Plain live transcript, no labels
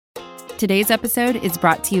Today's episode is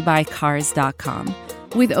brought to you by Cars.com.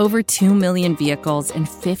 With over 2 million vehicles and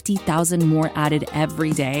 50,000 more added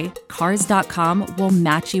every day, Cars.com will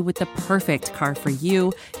match you with the perfect car for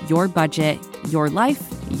you, your budget, your life,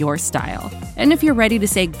 your style. And if you're ready to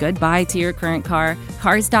say goodbye to your current car,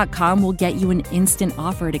 Cars.com will get you an instant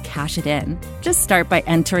offer to cash it in. Just start by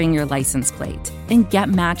entering your license plate and get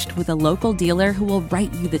matched with a local dealer who will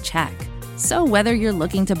write you the check. So whether you're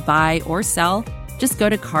looking to buy or sell, just go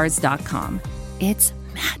to Cars.com. It's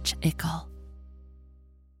magical.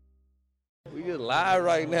 We just live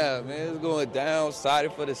right now, man. It's going down,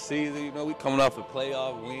 excited for the season. You know, we coming off a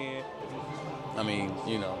playoff win. I mean,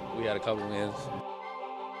 you know, we had a couple wins.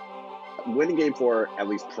 Winning game 4, at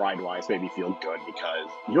least pride-wise, made me feel good because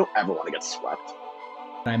you don't ever want to get swept.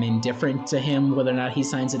 I'm indifferent to him whether or not he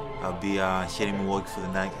signs it. I'll be here in Milwaukee for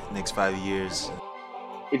the next 5 years.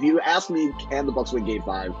 If you ask me, can the Bucks win game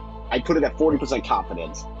 5? I'd put it at 40%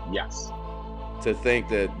 confidence, yes. To think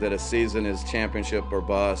that a season is championship or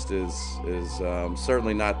bust is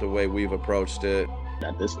certainly not the way we've approached it.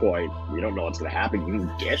 At this point, we don't know what's going to happen. You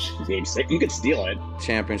can get game 6. You can steal it.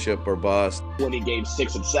 Championship or bust. Winning game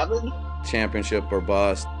 6 and 7. Championship or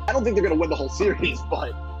bust. I don't think they're going to win the whole series,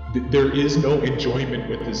 but there is no enjoyment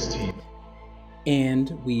with this team. And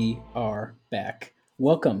we are back.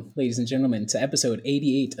 Welcome, ladies and gentlemen, to episode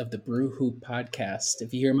 88 of the Brew Hoop podcast.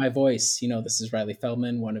 If you hear my voice, you know this is Riley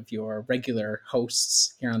Feldman, one of your regular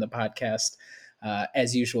hosts here on the podcast.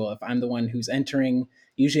 As usual, if I'm the one who's entering,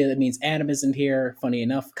 usually that means Adam isn't here. Funny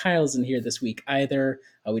enough, Kyle isn't here this week either.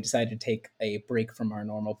 We decided to take a break from our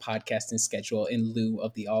normal podcasting schedule in lieu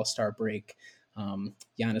of the All-Star break.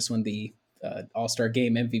 Giannis won the All-Star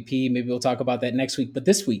Game MVP. Maybe we'll talk about that next week. But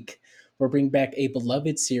this week, we're bringing back a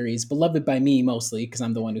beloved series, beloved by me mostly because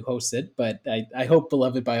I'm the one who hosts it, but I hope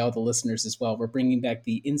beloved by all the listeners as well. We're bringing back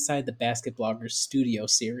the Inside the Basketblogger Studio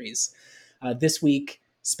series. This week,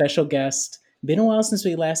 special guest. Been a while since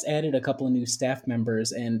we last added a couple of new staff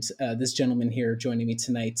members, and this gentleman here joining me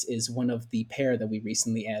tonight is one of the pair that we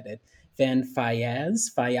recently added. Van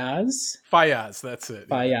Fayaz, that's it.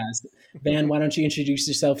 Fayaz. Van, why don't you introduce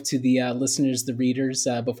yourself to the listeners, the readers,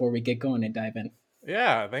 before we get going and dive in?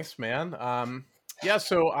 Yeah, thanks, man.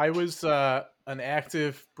 So I was an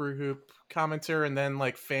active Brew Hoop commenter and then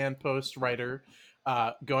like fan post writer,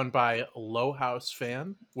 going by Lohaus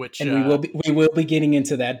fan, which and we will be getting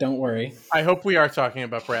into that. Don't worry. I hope we are talking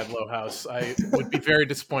about Brad Lohaus. I would be very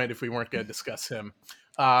disappointed if we weren't going to discuss him.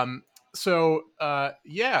 I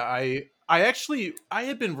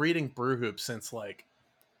had been reading Brew Hoop since like,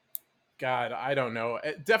 God, I don't know.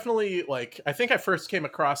 Definitely, like, I think I first came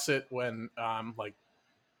across it when,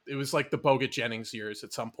 it was like the Bogut Jennings years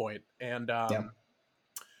at some point. And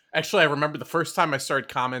actually, I remember the first time I started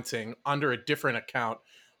commenting under a different account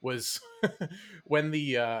was when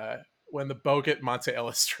the Bogut Monte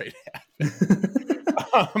Ellis trade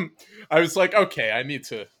happened. I was like, okay, I need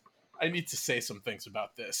to say some things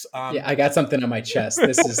about this. I got something on my chest.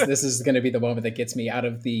 This is going to be the moment that gets me out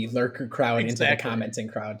of the lurker crowd into the commenting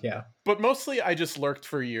crowd. Yeah. But mostly I just lurked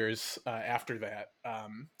for years after that.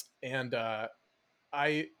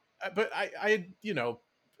 I'd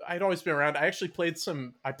always been around. I actually played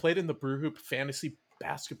in the Brew Hoop Fantasy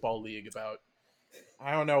Basketball League about,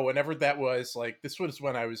 I don't know, whenever that was. Like, this was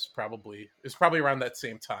when it was probably around that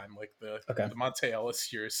same time, like the Monte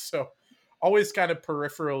Ellis years. So always kind of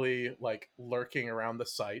peripherally like lurking around the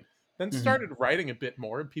site, then started writing a bit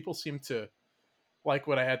more, and people seemed to like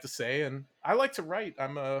what I had to say. And I like to write.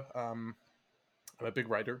 I'm a big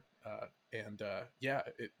writer.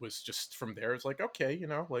 It was just from there. It's like, okay, you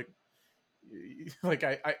know,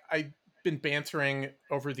 I've been bantering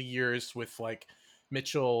over the years with like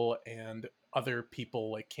Mitchell and other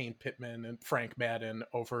people like Kane Pittman and Frank Madden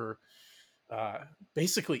over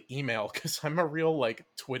basically email, because I'm a real like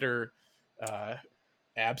Twitter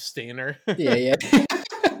abstainer. Yeah.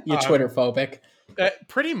 You're Twitter phobic.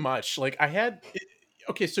 Pretty much. Like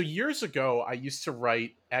so years ago, I used to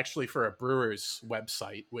write actually for a Brewers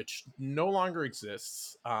website, which no longer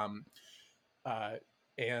exists. And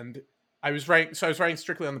I was writing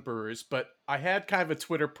strictly on the Brewers, but I had kind of a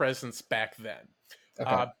Twitter presence back then.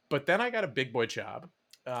 Okay. But then I got a big boy job.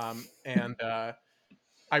 And I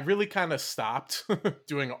really kind of stopped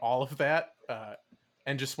doing all of that.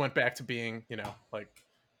 And just went back to being, you know, like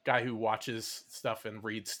guy who watches stuff and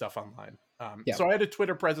reads stuff online. So I had a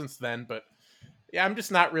Twitter presence then, but yeah, I'm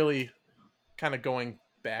just not really kind of going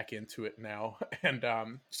back into it now. And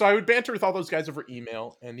so I would banter with all those guys over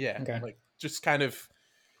email, and like just kind of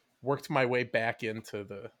worked my way back into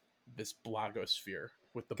this blogosphere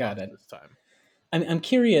with the Bucks this time. I'm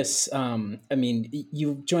curious. I mean,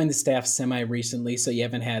 you joined the staff semi recently, so you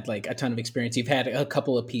haven't had like a ton of experience. You've had a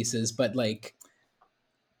couple of pieces, but like,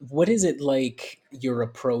 what is it like your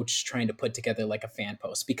approach trying to put together like a fan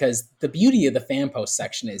post? Because the beauty of the fan post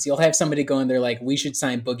section is you'll have somebody go in there like, we should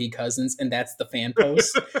sign Boogie Cousins, and that's the fan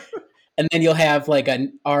post. And then you'll have like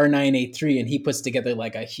an R983 and he puts together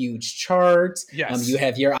like a huge chart. Yes. You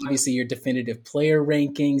have obviously your definitive player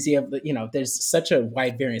rankings. You have, there's such a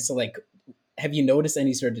wide variance. So like, have you noticed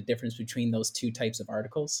any sort of difference between those two types of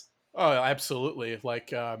articles? Oh, absolutely.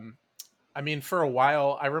 Like, I mean, for a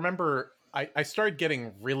while, I remember I started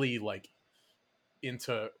getting really like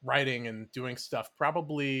into writing and doing stuff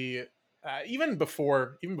probably even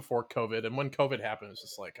before COVID. And when COVID happened, it was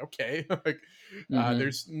just like, okay, like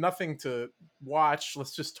there's nothing to watch.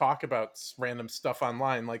 Let's just talk about random stuff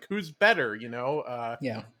online. Like, who's better,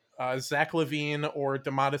 Yeah. Zach LaVine or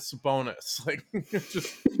Domantas Sabonis? Like,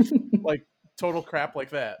 just like total crap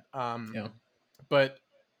like that. Yeah. But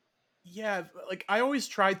yeah, like I always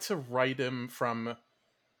tried to write him from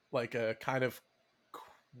like a kind of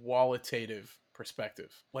qualitative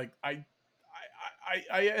perspective. Like I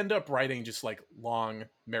end up writing just like long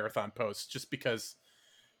marathon posts just because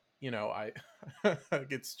I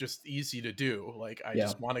it's just easy to do. Like I Yeah.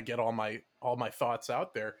 just want to get all my thoughts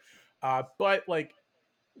out there. But like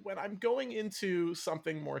when I'm going into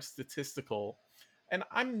something more statistical, and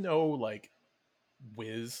I'm no like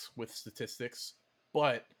whiz with statistics,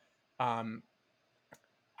 but um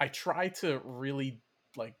I try to really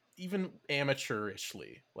like even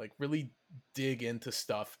amateurishly like really dig into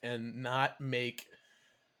stuff and not make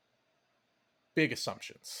big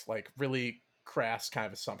assumptions, like really crass kind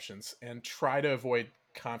of assumptions, and try to avoid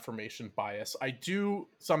confirmation bias. I do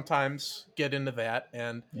sometimes get into that,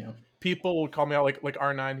 and Yeah. people would call me out, like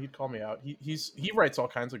R9, he'd call me out. He writes all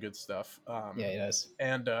kinds of good stuff. Yeah, he does.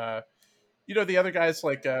 And the other guys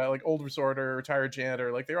like Old Resorter, Retired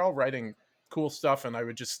Janitor, like they're all writing cool stuff, and I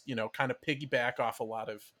would just kind of piggyback off a lot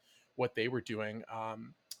of what they were doing.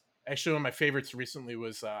 Actually, one of my favorites recently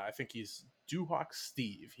was I think he's Duhawk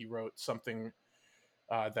Steve. He wrote something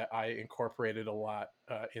that I incorporated a lot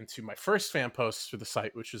into my first fan posts for the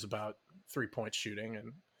site, which is about 3-point shooting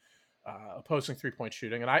and opposing 3-point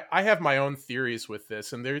shooting. And I have my own theories with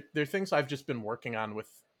this, and they're things I've just been working on with,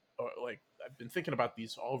 like I've been thinking about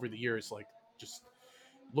these all over the years, like just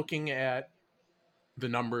looking at the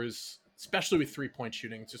numbers, especially with 3-point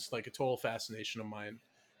shooting, just like a total fascination of mine.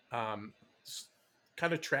 Um,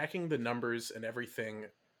 Kind of tracking the numbers and everything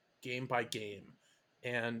game by game.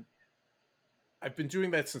 And I've been doing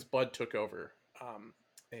that since Bud took over.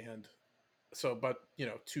 And so about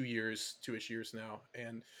 2-ish years now,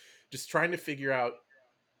 and just trying to figure out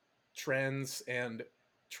trends and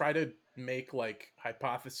try to make like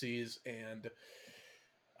hypotheses and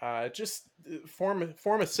just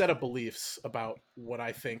form a set of beliefs about what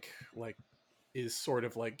I think like is sort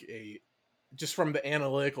of like a, just from the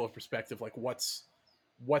analytical perspective, like what's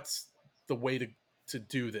the way to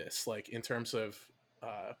do this, like in terms of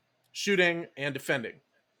shooting and defending.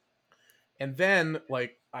 And then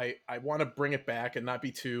like I want to bring it back and not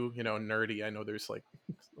be too nerdy. I know there's like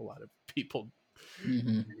a lot of people,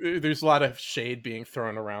 there's a lot of shade being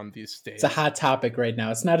thrown around these days. It's a hot topic right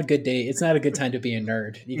now. It's not a good day. It's not a good time to be a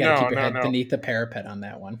nerd. You got to keep your head beneath the parapet on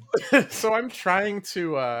that one. So I'm trying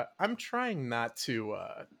not to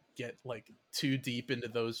get like too deep into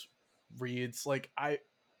those reads. Like I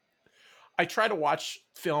try to watch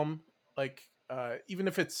film, like even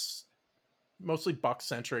if it's mostly Buck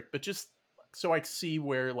centric, but just so I see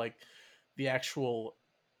where like the actual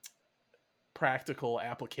practical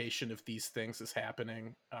application of these things is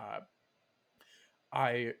happening.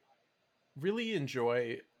 I really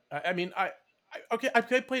enjoy. I mean, I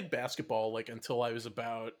played basketball like until I was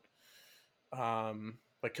about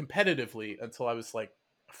like competitively until I was like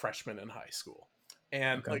a freshman in high school,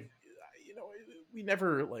 and like we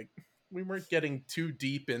never like. We weren't getting too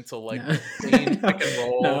deep into like pick and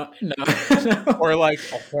roll, or like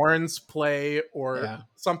a horns play or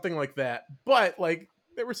something like that. But like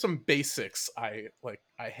there were some basics I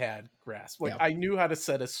had grasped. Like I knew how to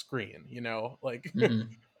set a screen, like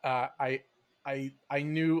I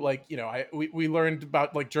knew like we learned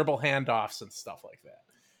about like dribble handoffs and stuff like that.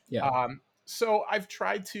 Yeah. So I've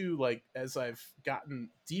tried to like, as I've gotten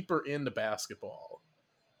deeper into basketball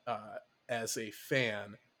as a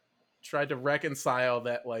fan, tried to reconcile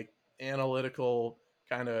that like analytical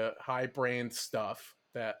kind of high brain stuff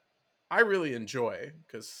that I really enjoy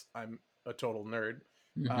because I'm a total nerd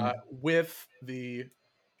with the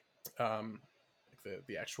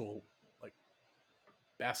actual like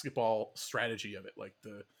basketball strategy of it, like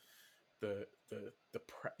the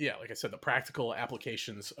like I said, the practical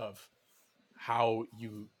applications of how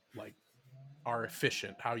you like are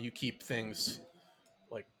efficient, how you keep things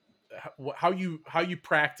like how you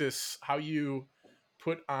practice, how you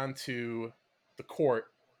put onto the court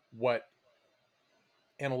what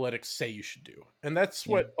analytics say you should do. And that's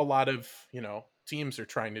Yeah. what a lot of, teams are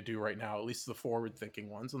trying to do right now, at least the forward thinking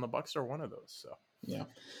ones, and the Bucks are one of those. So Yeah.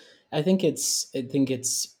 I think it's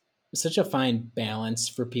such a fine balance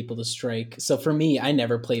for people to strike. So for me, I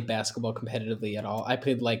never played basketball competitively at all. I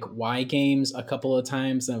played like Y games a couple of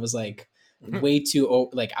times, and I was like way too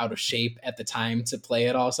like out of shape at the time to play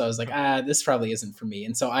at all. So I was like, this probably isn't for me.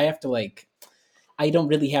 And so I have to like, I don't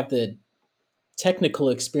really have the technical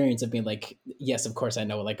experience of being like, yes, of course I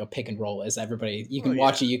know like a pick and roll is. Everybody, you can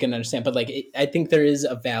watch it, you can understand, but like I think there is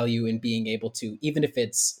a value in being able to, even if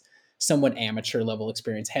it's somewhat amateur level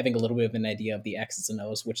experience, having a little bit of an idea of the X's and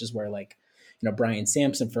O's, which is where like, Brian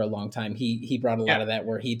Sampson for a long time, he brought a lot of that,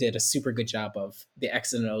 where he did a super good job of the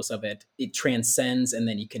X's and O's of it. It transcends, and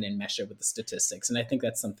then you can enmesh it with the statistics. And I think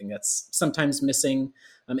that's something that's sometimes missing.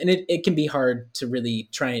 And it can be hard to really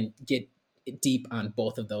try and get deep on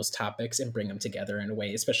both of those topics and bring them together in a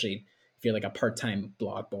way, especially if you're like a part-time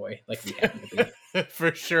blog boy like we happen to be.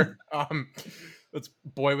 For sure. That's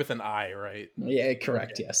boy with an I, right? Yeah,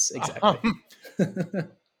 correct. Okay. Yes, exactly.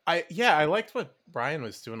 I liked what Brian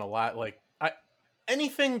was doing a lot. Like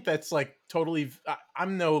anything that's like totally,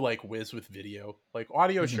 I'm no like whiz with video, like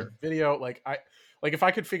audio, sure. Video, like if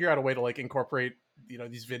I could figure out a way to like incorporate,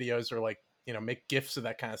 these videos or like, make GIFs of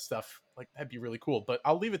that kind of stuff, like that'd be really cool. But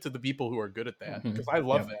I'll leave it to the people who are good at that, because I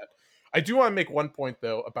love that. I do want to make one point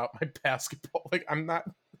though about my basketball. Like I'm not,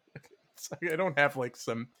 I don't have like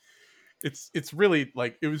some, it's really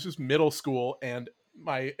like, it was just middle school and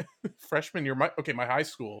my freshman year, my high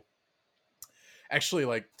school. Actually,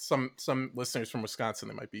 like some listeners from Wisconsin,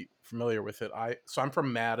 they might be familiar with it. So I'm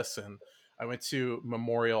from Madison. I went to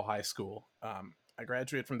Memorial High School. I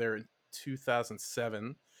graduated from there in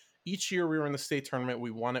 2007. Each year we were in the state tournament.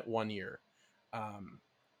 We won it one year.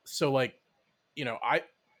 So like, it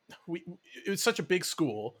was such a big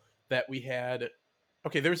school that we had,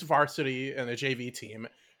 there's varsity and a JV team,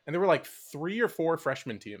 and there were like 3 or 4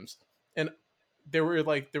 freshman teams. And there was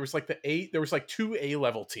like two A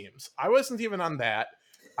level teams. I wasn't even on that.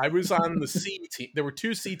 I was on the C team. There were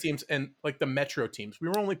 2 C teams and like the Metro teams. We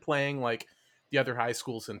were only playing like the other high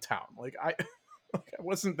schools in town. Like I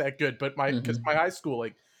wasn't that good, but because my high school,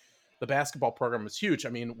 like the basketball program was huge. I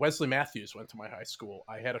mean, Wesley Matthews went to my high school.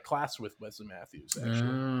 I had a class with Wesley Matthews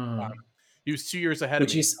actually. He was 2 years ahead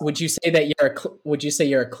of me. Would you say that would you say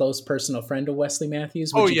you're a close personal friend of Wesley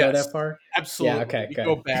Matthews? Would you go that far? Absolutely. Yeah, okay. We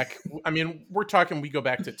go back. I mean, we go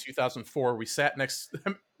back to 2004. We sat next.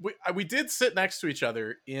 We did sit next to each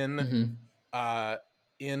other in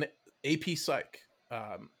AP Psych.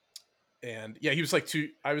 And yeah, he was like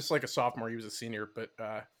I was like a sophomore. He was a senior, but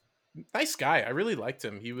nice guy. I really liked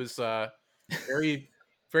him. He was very,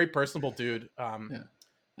 very personable dude.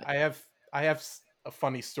 I have a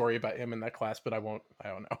funny story about him in that class, but I don't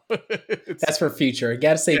know. That's for future. You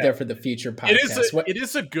got to save that for the future podcast. It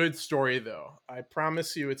is a good story though. I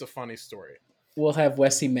promise you it's a funny story. We'll have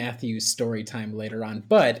Wesley Matthews story time later on,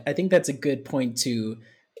 but I think that's a good point to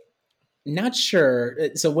not sure.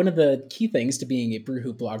 So one of the key things to being a Brew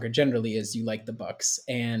Hoop blogger generally is you like the Bucks.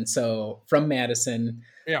 And so from Madison,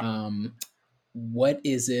 what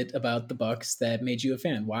is it about the Bucks that made you a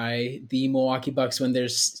fan? Why the Milwaukee Bucks when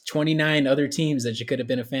there's 29 other teams that you could have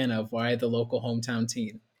been a fan of? Why the local hometown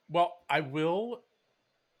team? Well, I will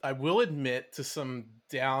admit to some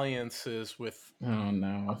dalliances with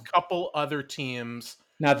a couple other teams.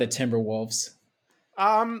 Not the Timberwolves.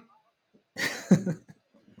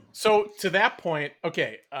 So to that point,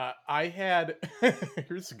 I had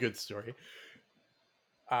here's a good story.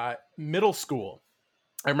 Middle school.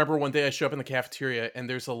 I remember one day I show up in the cafeteria and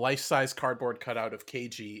there's a life-size cardboard cutout of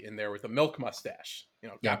KG in there with a milk mustache.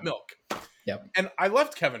 Got milk. Yep. And I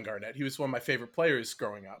loved Kevin Garnett. He was one of my favorite players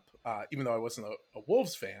growing up, even though I wasn't a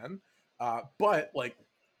Wolves fan. But like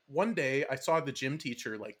one day I saw the gym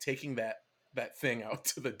teacher like taking that thing out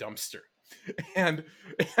to the dumpster. And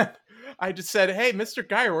I just said, "Hey, Mr.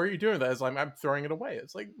 Geyer, what are you doing with that?" I was like, "I'm throwing it away."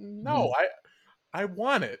 It's like, "No, I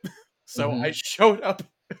want it." So I showed up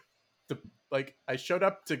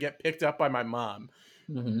to get picked up by my mom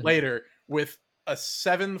later with a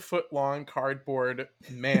 7-foot-long cardboard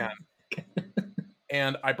man.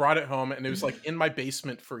 And I brought it home, and it was like in my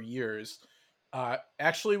basement for years.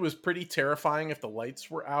 Actually was pretty terrifying if the lights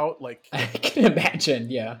were out. Like I can imagine,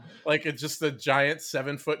 yeah. Like it's just a giant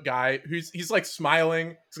 7-foot guy he's like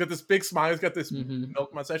smiling. He's got this big smile. He's got this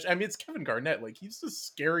milk mustache. I mean, it's Kevin Garnett. Like he's a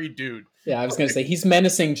scary dude. Yeah, I was gonna say he's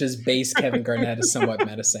menacing. Just base Kevin Garnett is somewhat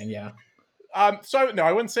menacing. Yeah. So no,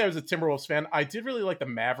 I wouldn't say I was a Timberwolves fan. I did really like the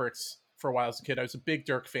Mavericks for a while as a kid. I was a big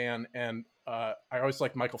Dirk fan, and I always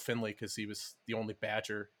liked Michael Finley because he was the only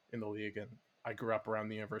Badger in the league, and I grew up around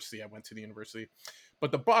the university. I went to the university,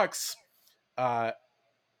 but the Bucks,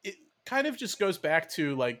 it kind of just goes back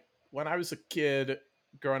to like when I was a kid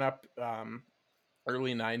growing up,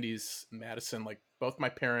 early 90s in Madison. Like both my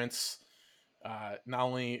parents, not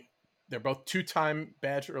only they're both 2-time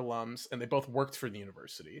Badger alums, and they both worked for the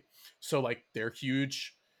university. So like they're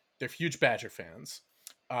huge Badger fans.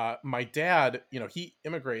 My dad, he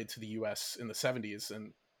immigrated to the US in the 70s,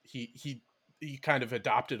 and he kind of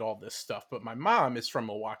adopted all this stuff. But my mom is from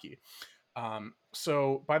Milwaukee.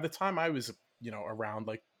 So by the time I was, around,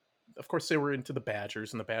 like, of course they were into the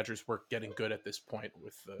Badgers, and the Badgers were getting good at this point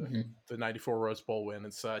with the 94 Rose Bowl win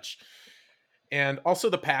and such. And also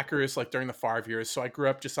the Packers, like during the Favre years. So I grew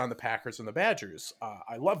up just on the Packers and the Badgers.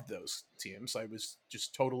 I loved those teams. I was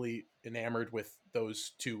just totally enamored with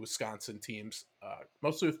those two Wisconsin teams,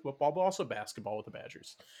 mostly with football, but also basketball with the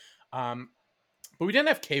Badgers. But we didn't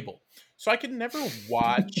have cable, so I could never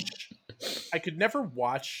watch.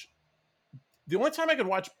 The only time I could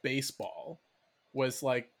watch baseball was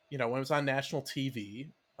like, when it was on national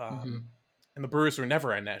TV. And the Brewers were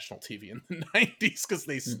never on national TV in the 90s because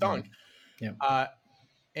they stunk. Yeah.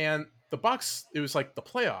 And the Bucks, it was like the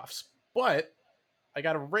playoffs, but I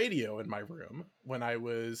got a radio in my room when I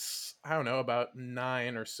was, I don't know, about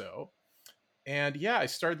 9 or so. And yeah, I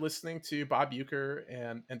started listening to Bob Uecker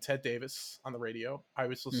and Ted Davis on the radio. I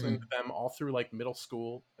was listening to them all through like middle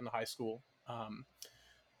school and high school.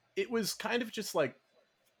 It was kind of just like,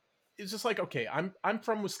 okay, I'm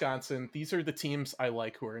from Wisconsin. These are the teams I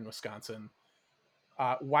like who are in Wisconsin.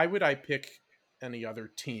 Why would I pick any other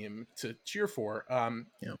team to cheer for?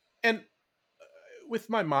 And with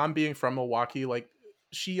my mom being from Milwaukee, like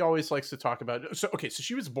she always likes to talk about. So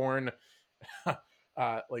she was born,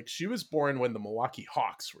 she was born when the Milwaukee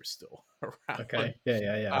Hawks were still around. Okay,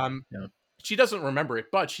 yeah. She doesn't remember it,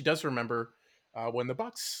 but she does remember when the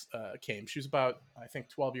Bucks came. She was about, I think,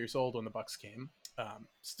 12 years old when the Bucks came.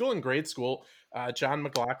 Still in grade school. John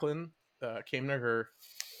McLaughlin came to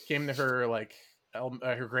her like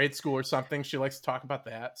her grade school or something. She likes to talk about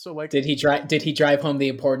that. So like, did he drive home the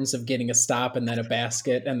importance of getting a stop and then a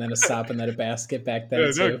basket and then a stop and then a basket back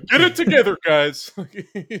then too? Get it together, guys.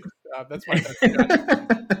 That's my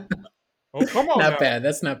oh, come on. Not bad.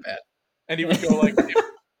 That's not bad. And he would go like,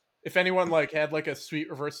 if anyone like had like a sweet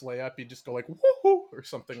reverse layup, he'd just go like woohoo or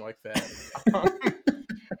something like that.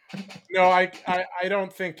 No, I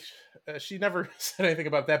don't think she never said anything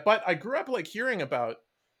about that. But I grew up like hearing about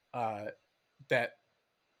that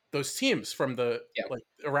those teams from the like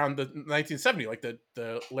around the 1970, like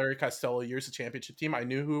the Larry Costello years of championship team. I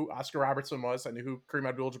knew who Oscar Robertson was. I knew who Kareem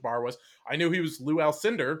Abdul-Jabbar was. I knew he was Lou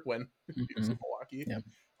Alcindor when he was in Milwaukee.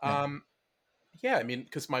 I mean,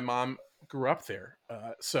 because my mom grew up there,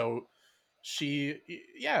 so she,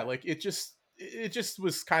 like it just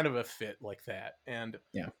was kind of a fit like that. And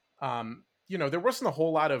there wasn't a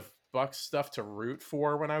whole lot of Bucks stuff to root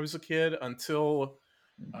for when I was a kid until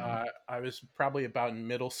I was probably about in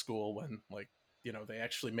middle school when like, they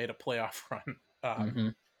actually made a playoff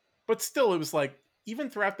run. But still, it was like, even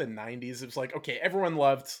throughout the 90s, it was like, okay, everyone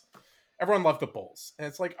loved the Bulls. And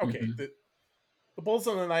it's like, okay, the Bulls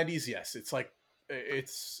in the 90s, yes, it's like,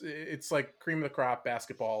 it's like cream of the crop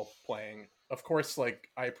basketball playing. Of course, like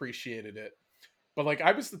I appreciated it. But like,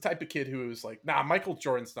 I was the type of kid who was like, nah, Michael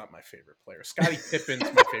Jordan's not my favorite player. Scottie Pippen's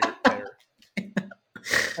my favorite player.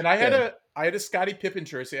 And I had a Scottie Pippen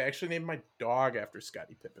jersey. I actually named my dog after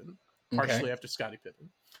Scottie Pippen, partially after Scottie Pippen.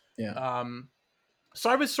 Yeah. So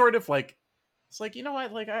I was sort of like, it's like, you know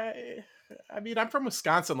what? Like I mean, I'm from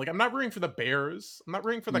Wisconsin. Like I'm not rooting for the Bears. I'm not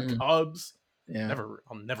rooting for the Cubs. Yeah.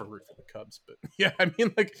 I'll never root for the Cubs. But yeah, I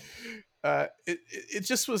mean, like, it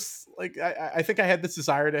just was like, I think I had this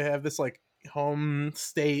desire to have this like home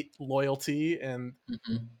state loyalty and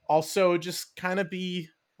also just kind of be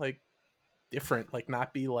like different, like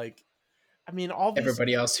not be like, I mean, all these,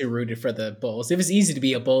 everybody else who rooted for the Bulls. It was easy to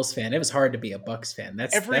be a Bulls fan. It was hard to be a Bucks fan.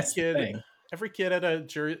 That's the thing. Every kid had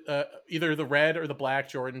a either the red or the black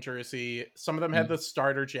Jordan jersey. Some of them had the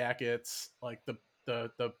starter jackets, like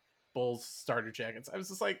the Bulls starter jackets. I was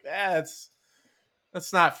just like, that's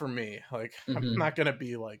not for me. Like I'm not gonna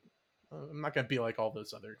be like all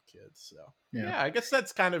those other kids. So yeah, I guess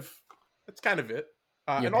that's kind of it.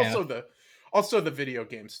 And Also the video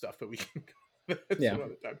game stuff, but we can that's Yeah.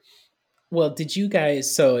 another time. Well, did you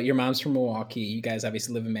guys, so your mom's from Milwaukee, you guys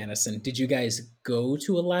obviously live in Madison. Did you guys go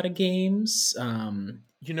to a lot of games?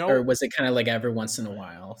 Or was it kind of like every once in a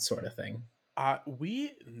while sort of thing?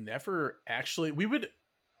 We never actually, we would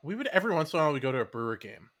every once in a while we go to a Brewer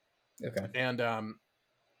game. Okay. And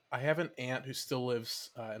I have an aunt who still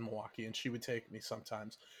lives in Milwaukee, and she would take me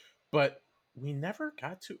sometimes. But I never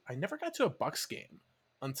got to a Bucks game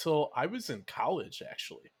until I was in college,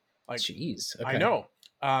 actually. Like, jeez, okay. I know.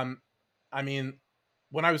 I mean,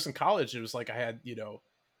 when I was in college, it was like I had,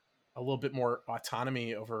 a little bit more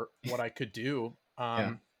autonomy over what I could do.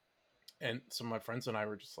 Yeah. And some of my friends and I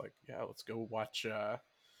were just like, yeah, let's go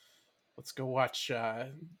watch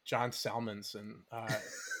John Salmons. And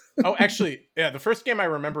oh, actually, yeah, the first game I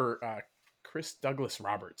remember, Chris Douglas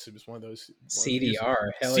Roberts. It was one of those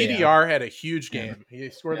CDR. CDR had a huge game. Yeah. He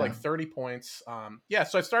scored like 30 points. Yeah,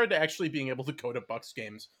 so I started to actually being able to go to Bucks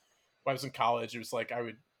games when I was in college. It was like I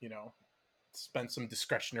would, spend some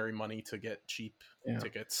discretionary money to get cheap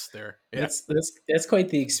tickets there. Yeah. That's quite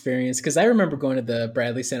the experience, because I remember going to the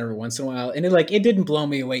Bradley Center every once in a while, and it didn't blow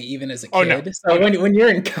me away even as a kid. Oh, no. So when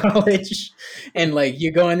you're in college and like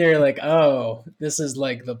you go in there, like, oh, this is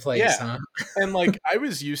like the place, huh? And like I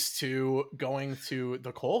was used to going to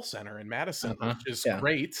the Kohl Center in Madison, which is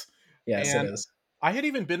great. Yes, and it is. I had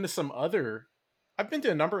even been to I've been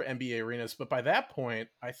to a number of NBA arenas, but by that point,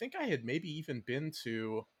 I think I had maybe even been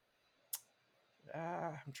to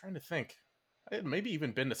I'm trying to think. I had maybe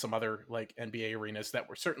even been to some other like NBA arenas that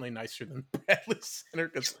were certainly nicer than Bradley Center,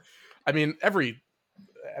 because every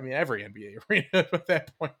NBA arena at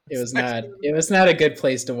that point it was not a good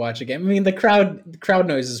place to watch a game. I mean, the crowd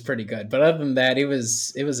noise is pretty good, but other than that, it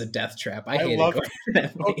was a death trap. I hated going to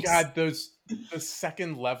that place. Oh god, the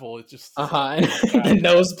second level, it just and the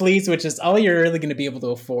nosebleeds, which is all you're really going to be able to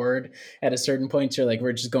afford at a certain point. You're like,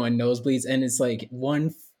 we're just going nosebleeds, and it's like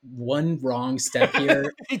one wrong step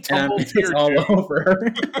here and it's all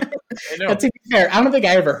over. I know. To be fair, I don't think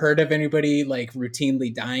I ever heard of anybody like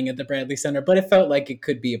routinely dying at the Bradley Center, but it felt like it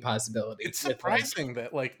could be a possibility. It's surprising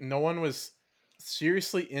that like no one was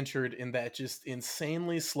seriously injured in that just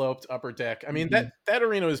insanely sloped upper deck. I mean, that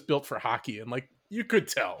arena was built for hockey, and like you could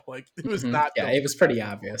tell, like it was not. Yeah, it was pretty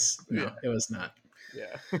obvious. No, it was not.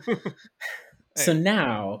 Yeah. So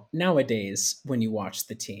nowadays, when you watch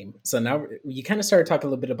the team, so now you kind of started talking a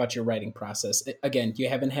little bit about your writing process. Again, you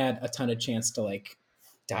haven't had a ton of chance to like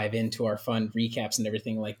dive into our fun recaps and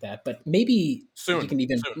everything like that, but maybe soon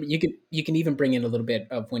you can even bring in a little bit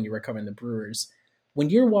of when you were covering the Brewers. When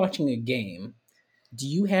you're watching a game, do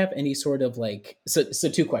you have any sort of like so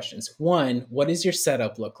two questions. One, what does your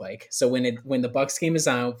setup look like? So when the Bucks game is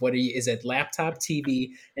on, is it laptop,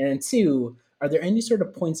 TV? And then two, are there any sort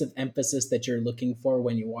of points of emphasis that you're looking for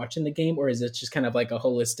when you're watching the game, or is it just kind of like a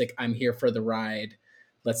holistic, I'm here for the ride,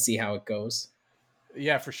 let's see how it goes?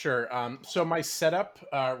 Yeah, for sure. So my setup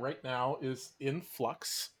right now is in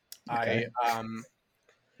flux. Okay.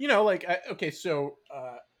 So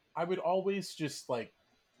I would always just like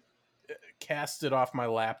cast it off my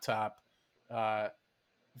laptop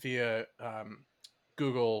via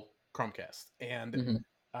Google Chromecast, and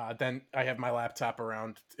then I have my laptop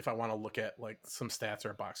around if I want to look at like some stats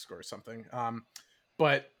or a box score or something.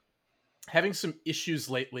 But having some issues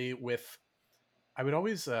lately with, I would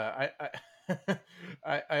always I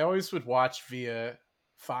always would watch via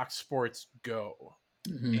Fox Sports Go.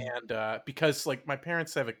 And because like my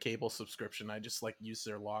parents have a cable subscription, I just like use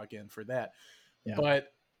their login for that. Yeah. But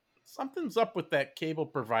something's up with that cable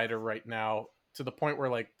provider right now, to the point where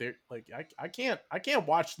like they're like I can't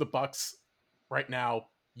watch the Bucks right now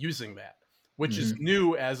using that, which is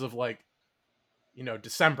new as of like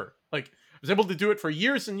December. Like I was able to do it for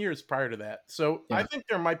years and years prior to that. So I think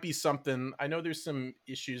there might be something. I know there's some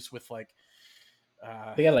issues with like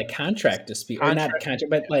they got like contract dispute, or not contract,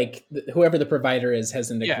 but like whoever the provider is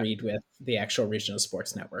hasn't agreed with the actual regional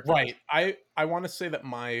sports network. Right. I want to say that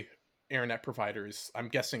my internet providers, I'm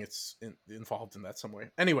guessing it's involved in that some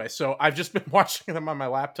way. Anyway, so I've just been watching them on my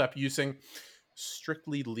laptop using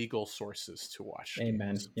strictly legal sources to watch.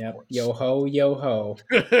 Amen. Yep. Yo ho, yo ho.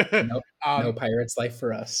 No pirate's life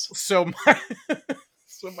for us. So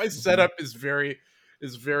my setup is very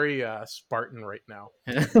Spartan right now.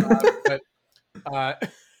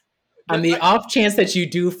 On the off chance that you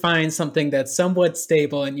do find something that's somewhat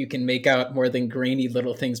stable and you can make out more than grainy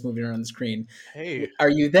little things moving around the screen,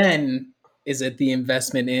 is it the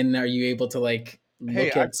investment in, are you able to like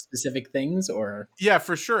look at specific things, or? Yeah,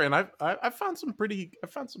 for sure. And I've found some pretty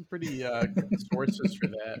good sources for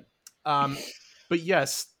that. But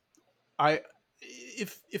yes,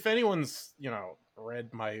 if anyone's,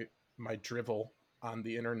 read my my drivel on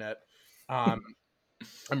the internet. I'm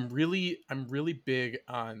really big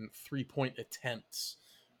on 3-point attempts.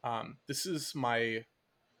 This is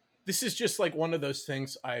just like one of those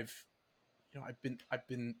things I've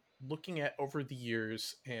been looking at over the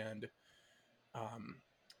years, and um,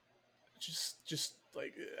 just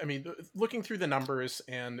like, I mean, looking through the numbers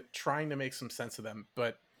and trying to make some sense of them.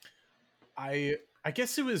 But I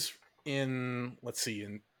guess it was in, let's see,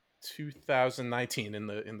 in 2019, in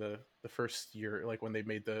the first year, like when they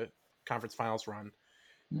made the conference finals run,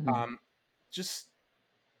 just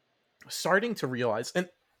starting to realize, and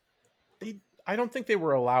I don't think they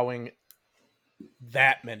were allowing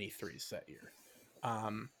that many threes that year.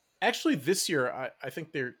 Actually, this year I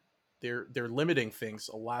think they're limiting things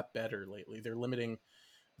a lot better lately. They're limiting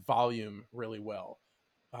volume really well.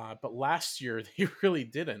 But last year they really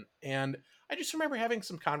didn't. And I just remember having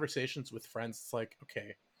some conversations with friends. It's like,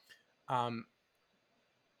 okay,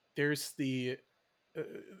 there's the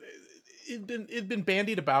it'd been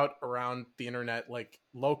bandied about around the internet, like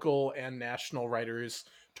local and national writers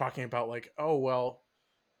talking about like, oh well,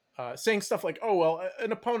 saying stuff like, oh well,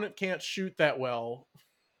 an opponent can't shoot that well.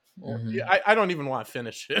 Or, I don't even want to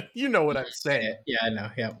finish it. You know what I'm saying? Yeah, I know.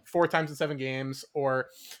 Yeah, 4 times in 7 games, or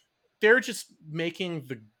they're just making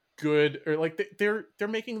the good, or like they're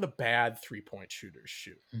making the bad 3-point shooters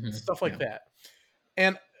shoot, stuff like that.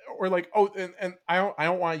 And or like, oh, and I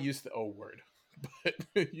don't want to use the O word, but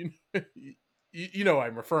you know what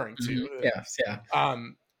I'm referring to. Yes, yeah.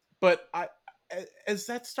 But as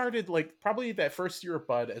that started, like probably that first year of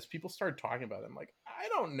Bud, as people started talking about it, I'm like, I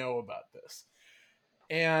don't know about this.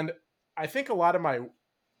 And I think a lot of my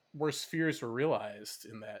worst fears were realized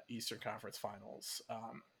in that Eastern Conference Finals.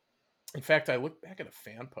 In fact, I looked back at a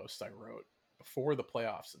fan post I wrote before the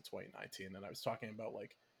playoffs in 2019, and I was talking about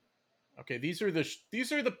like, okay, these are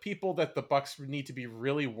the people that the Bucks need to be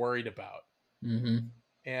really worried about.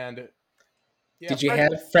 And yeah, did you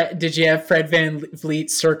have Fred VanVleet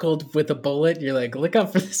circled with a bullet? You're like, look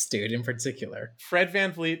out for this dude in particular. Fred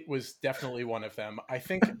VanVleet was definitely one of them. I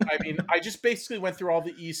think. I mean, I just basically went through all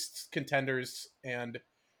the East contenders, and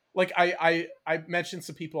like I mentioned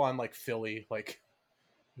some people on like Philly, like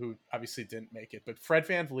who obviously didn't make it, but Fred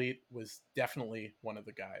VanVleet was definitely one of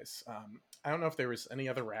the guys. I don't know if there was any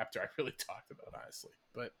other Raptor I really talked about, honestly,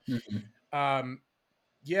 but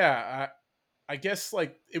yeah, I guess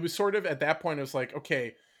like it was sort of at that point, it was like,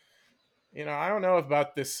 okay, I don't know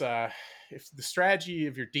about this. If the strategy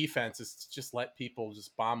of your defense is to just let people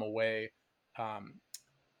just bomb away,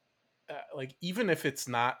 like even if it's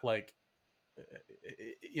not like,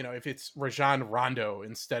 if it's Rajon Rondo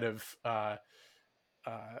instead of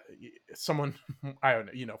someone, I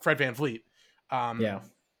don't know, Fred VanVleet.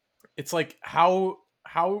 It's like how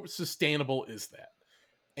sustainable is that?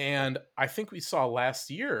 And I think we saw last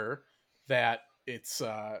year that it's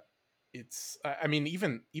I mean,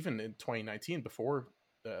 even in 2019, before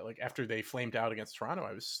like after they flamed out against Toronto,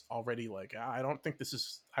 I was already like, I don't think this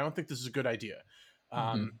is a good idea.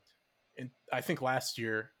 And I think last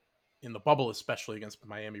year in the bubble, especially against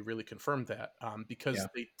Miami, really confirmed that, because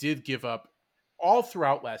they did give up all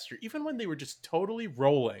throughout last year, even when they were just totally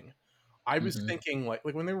rolling. I was thinking like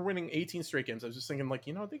when they were winning 18 straight games, I was just thinking like,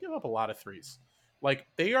 they give up a lot of threes. Like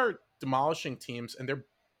they are demolishing teams and they're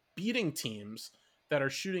beating teams that are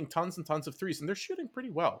shooting tons and tons of threes, and they're shooting pretty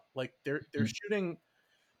well. Like they're shooting,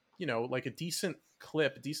 like a decent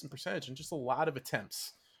clip, a decent percentage, and just a lot of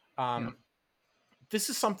attempts. This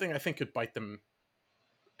is something I think could bite them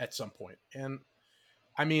at some point. And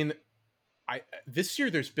I mean, this year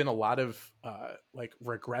there's been a lot of like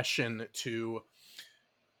regression to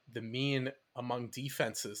the mean among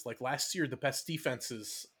defenses. Like last year, the best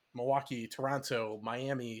defenses, Milwaukee, Toronto,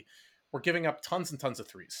 Miami, were giving up tons and tons of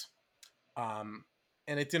threes.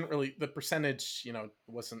 And it didn't really, the percentage,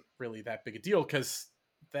 wasn't really that big a deal because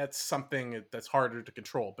that's something that's harder to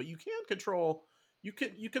control. But you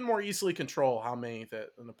can more easily control how many that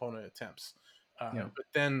an opponent attempts. But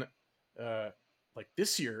then, like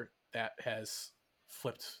this year, that has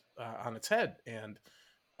flipped on its head, and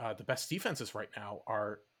the best defenses right now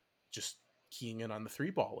are just keying in on the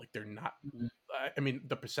 3 ball. Like they're not. I mean,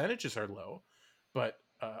 the percentages are low, but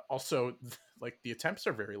also like the attempts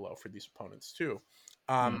are very low for these opponents too.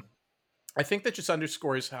 I think that just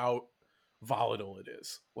underscores how volatile it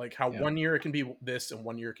is. Like how 1 year it can be this and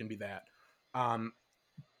 1 year it can be that.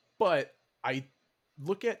 But I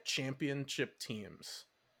look at championship teams,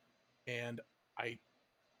 and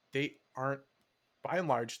they aren't, by and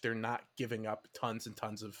large, they're not giving up tons and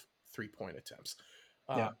tons of 3-point attempts.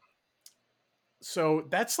 So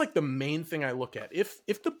that's like the main thing I look at.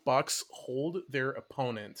 If the Bucks hold their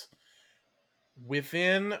opponent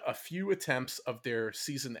within a few attempts of their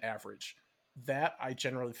season average. That I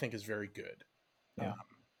generally think is very good. Yeah.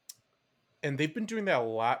 And they've been doing that a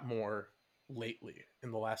lot more lately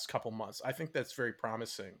in the last couple months. I think that's very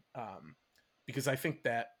promising, because I think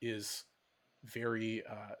that is very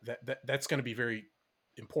that's going to be very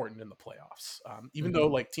important in the playoffs. Even though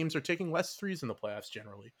like teams are taking less threes in the playoffs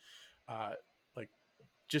generally, like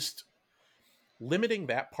just limiting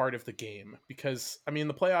that part of the game, because I mean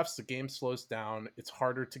the playoffs, the game slows down, it's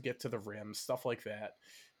harder to get to the rim, stuff like that.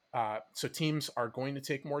 So teams are going to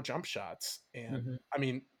take more jump shots, and I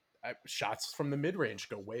mean shots from the mid range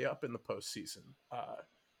go way up in the postseason.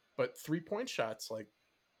 But 3-point shots, like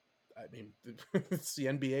I mean, it's the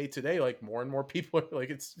NBA today. Like more and more people are like,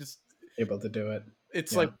 it's just able to do it.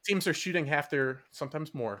 It's like teams are shooting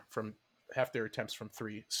sometimes more from half their attempts from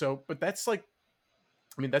three. So, but that's like,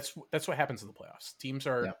 I mean, that's what happens in the playoffs.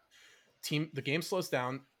 The game slows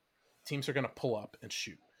down. Teams are going to pull up and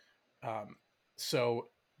shoot. So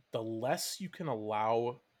the less you can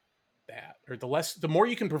allow that, or the more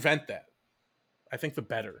you can prevent that, I think the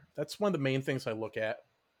better. That's one of the main things I look at.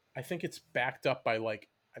 I think it's backed up by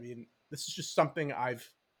this is just something I've,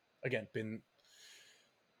 again, been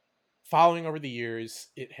following over the years.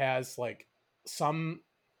 It has some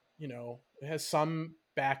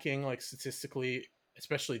backing, like statistically,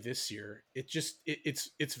 especially this year.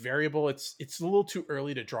 It's variable. It's a little too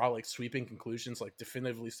early to draw like sweeping conclusions, like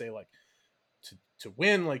definitively say like to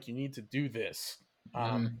win, like you need to do this.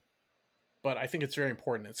 But I think it's very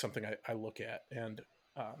important. It's something I look at, and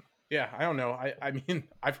I don't know. I mean,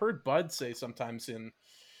 I've heard Bud say sometimes in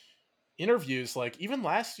interviews, like even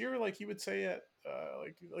last year, like he would say at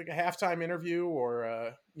like a halftime interview,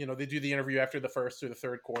 or they do the interview after the first or the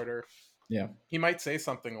third quarter. Yeah, he might say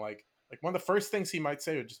something like one of the first things he might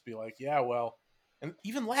say would just be like, "Yeah, well," and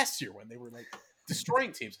even last year when they were like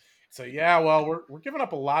destroying teams, so yeah, well, we're giving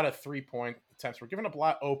up a lot of 3-point attempts. We're giving up a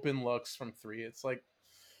lot of open looks from three. It's like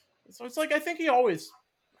I think he always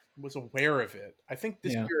was aware of it. I think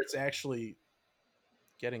this year it's actually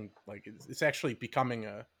getting it's actually becoming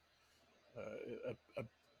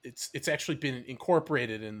it's actually been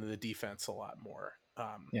incorporated into the defense a lot more.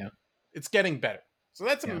 It's getting better. So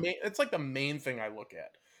that's it's like the main thing I look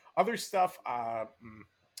at. Other stuff,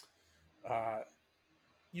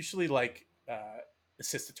 usually like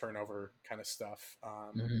assist to turnover kind of stuff.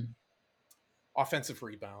 Offensive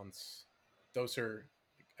rebounds. Those are,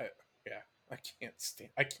 I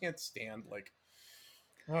can't stand like.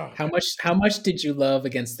 Oh, how much did you love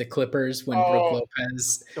against the Clippers when Brook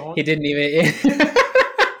Lopez? He didn't even.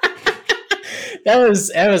 That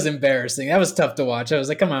was embarrassing. That was tough to watch. I was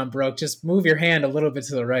like, "Come on, Brook, just move your hand a little bit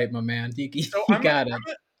to the right, my man. You got it."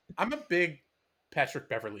 I'm a big Patrick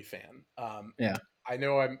Beverley fan. I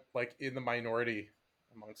know I'm like in the minority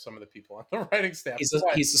among some of the people on the writing staff. He's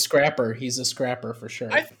a scrapper. He's a scrapper for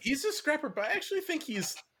sure. He's a scrapper, but I actually think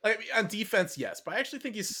he's on defense, yes. But I actually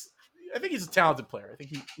think he's a talented player. I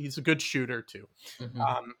think he's a good shooter too.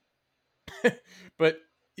 But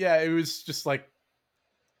yeah, it was just like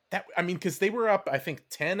that. I mean, because they were up, I think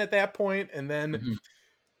 10 at that point, and then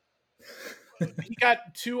he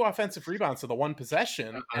got 2 offensive rebounds to the one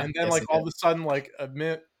possession, and then all of a sudden, like a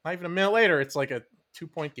minute, not even a minute later, it's like a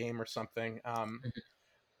 2-point game or something.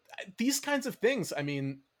 These kinds of things, I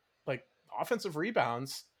mean, like offensive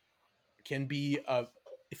rebounds can be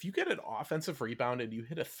if you get an offensive rebound and you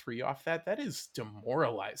hit a 3 off that is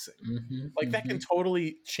demoralizing. That can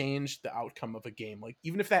totally change the outcome of a game. Like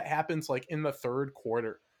even if that happens like in the third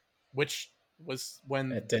quarter, which was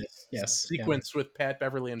when it did. Yes, sequence with Pat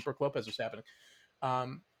Beverley and Brook Lopez was happening.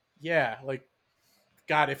 Like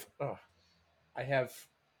God,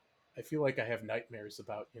 I feel like I have nightmares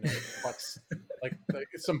about Bucks, like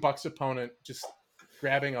some Bucks opponent just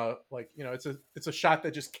grabbing it's a shot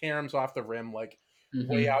that just caroms off the rim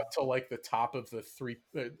way out to like the top of the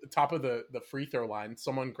free throw line.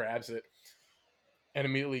 Someone grabs it and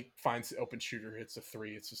immediately finds the open shooter, hits a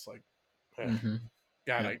 3. It's just like,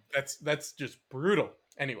 God, that's just brutal.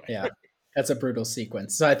 Anyway, that's a brutal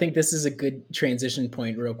sequence. So I think this is a good transition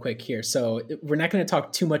point real quick here. So we're not going to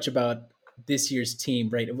talk too much about this year's team,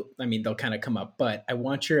 right? I mean, they'll kind of come up, but I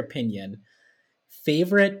want your opinion.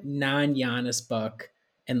 Favorite non-Giannis Buck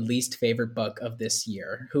and least favorite Buck of this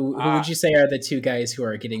year. Who would you say are the 2 guys who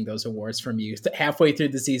are getting those awards from you halfway through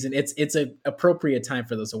the season? It's an appropriate time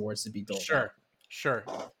for those awards to be doled out. Sure.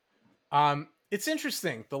 It's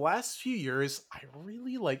interesting. The last few years, I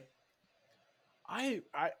really like. I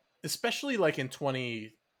especially like in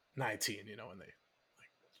 2019, when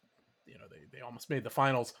they almost made the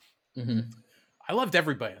finals. I loved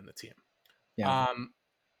everybody on the team.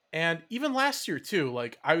 And even last year too,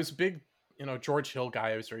 like I was big, George Hill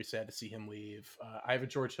guy. I was very sad to see him leave. I have a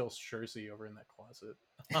George Hill jersey over in that closet.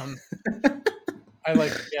 I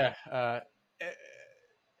like,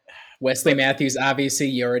 Wesley Matthews. Obviously,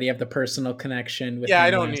 you already have the personal connection with I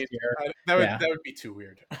him don't last need year. that would be too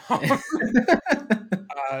weird.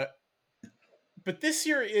 But this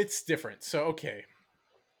year it's different. So okay.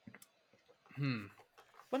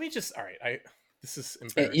 Let me just. All right. This is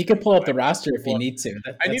embarrassing. You can pull up the roster if you need to.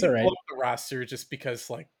 I need That's to all right. pull up the roster just because,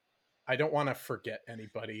 like, I don't want to forget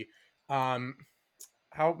anybody.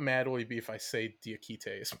 How mad will you be if I say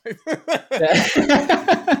Diakite?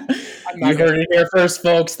 You heard it here first,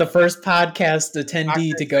 folks. The first podcast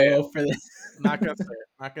attendee to go for this. Not gonna say it.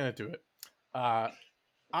 Not gonna do it.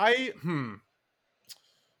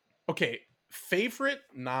 Okay, favorite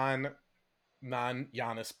non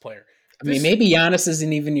Giannis player. I mean, maybe Giannis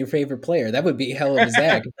isn't even your favorite player. That would be a hell of a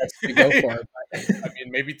zag if that's to go for it. I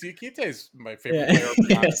mean, maybe Diakite is my favorite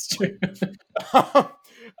player. That's true.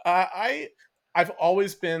 I've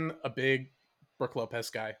always been a big Brook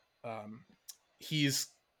Lopez guy. He's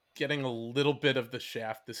getting a little bit of the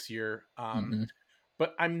shaft this year,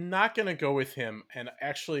 but I'm not gonna go with him. And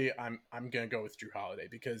actually, I'm gonna go with Drew Holiday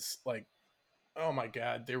because, like, oh my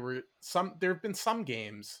God, there have been some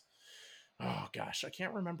games. Oh gosh, I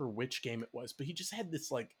can't remember which game it was, but he just had this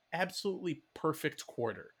like absolutely perfect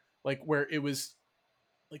quarter, like where it was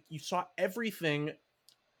like you saw everything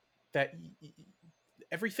that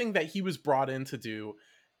he was brought in to do,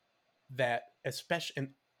 that especially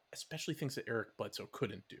things that Eric Bledsoe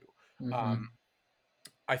couldn't do.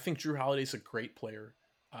 I think Drew Holiday's a great player.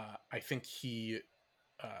 I think he's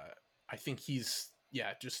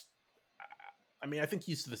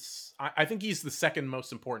the second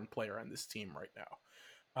most important player on this team right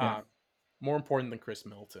now. More important than Chris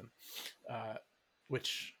Middleton,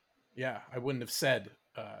 which I wouldn't have said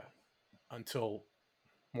until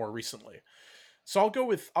more recently. So I'll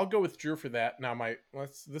go with Drew for that. Now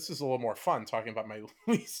this is a little more fun talking about my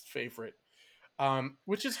least favorite,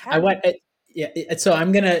 which is hard. So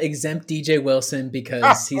I'm gonna exempt DJ Wilson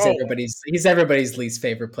because he's everybody's least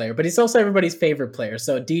favorite player, but he's also everybody's favorite player.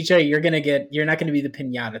 So DJ, you're not gonna be the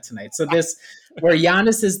pinata tonight. So this, where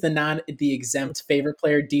Giannis is the exempt favorite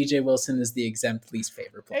player, DJ Wilson is the exempt least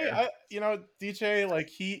favorite player. Hey, DJ, like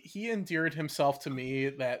he endeared himself to me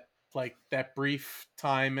that brief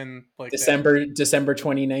time in like December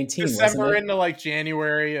 2019, December into like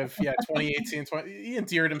January of 2018. He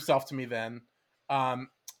endeared himself to me then.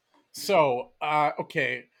 So,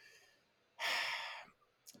 okay.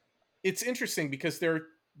 It's interesting because there are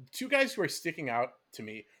two guys who are sticking out to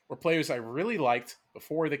me were players I really liked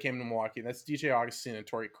before they came to Milwaukee. That's DJ Augustine and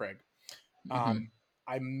Torrey Craig. I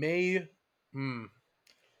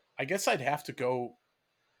guess I'd have to go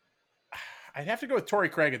with Torrey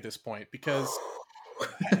Craig at this point because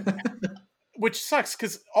which sucks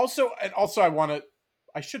because also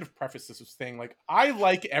I should have prefaced this with saying, like, I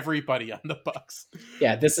like everybody on the Bucks.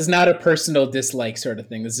 Yeah, this is not a personal dislike sort of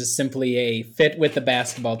thing. This is simply a fit with the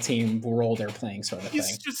basketball team role they're playing sort of thing.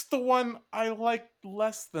 He's just the one I like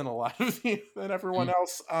less than a lot of than everyone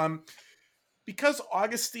else. Because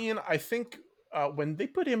Augustine, I think when they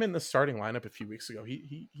put him in the starting lineup a few weeks ago,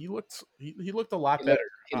 he looked a lot better.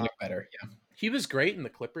 He looked better, yeah. He was great in the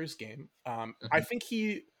Clippers game. I think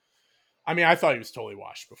I thought he was totally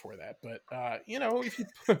washed before that, but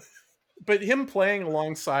but him playing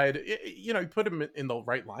alongside, you put him in the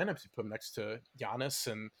right lineups. You put him next to Giannis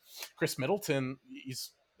and Chris Middleton.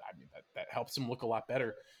 That helps him look a lot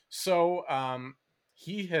better. So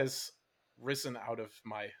he has risen out of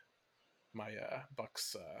my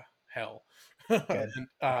Bucks hell. And,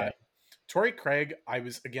 Torrey Craig, I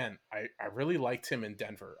really liked him in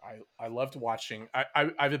Denver. I loved watching.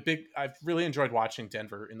 I've really enjoyed watching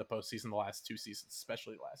Denver in the postseason the last two seasons,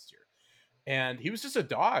 especially last year. And he was just a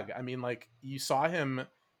dog. I mean, like, you saw him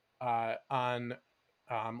on.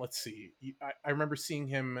 Let's see. I remember seeing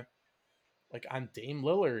him like on Dame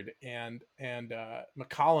Lillard and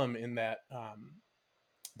McCollum in that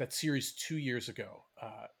series 2 years ago.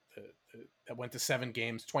 That went to 7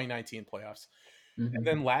 games, 2019 playoffs. And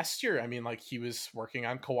then last year, I mean, like, he was working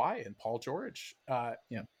on Kawhi and Paul George.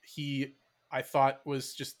 He, I thought,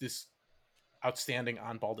 was just this outstanding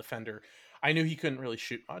on-ball defender. I knew he couldn't really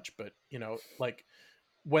shoot much, but, like,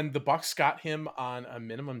 when the Bucks got him on a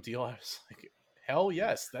minimum deal, I was like, hell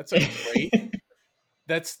yes, that's a great,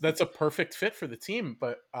 that's a perfect fit for the team.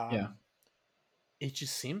 But it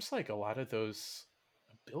just seems like a lot of those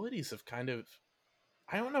abilities have kind of,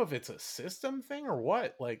 I don't know if it's a system thing or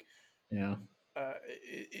what, like,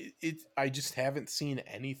 I just haven't seen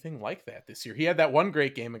anything like that this year. He had that one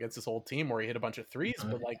great game against his old team where he hit a bunch of threes,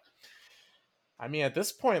 but like, I mean, at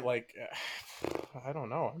this point, like, I don't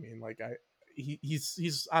know. I mean, like,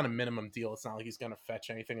 he's on a minimum deal. It's not like he's going to fetch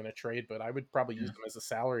anything in a trade, but I would probably use him as a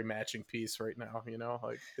salary matching piece right now. You know,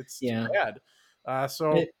 like it's too bad.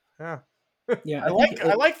 Yeah, Yeah, I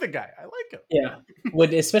like the guy. I like him. Yeah.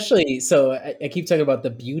 What especially so I keep talking about the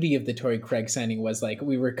beauty of the Torrey Craig signing was like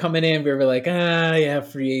we were coming in, we were like,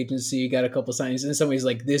 free agency, got a couple signings, and somebody's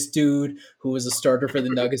like, this dude who was a starter for the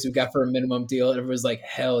Nuggets who got for a minimum deal, and everyone's like,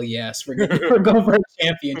 hell yes, we're going for a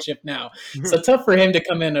championship now. So tough for him to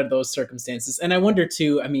come in under those circumstances. And I wonder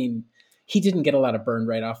too, I mean, he didn't get a lot of burn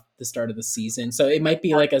right off the start of the season. So it might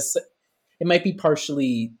be like it might be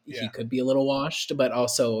partially he could be a little washed, but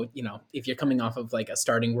also, you know, if you're coming off of like a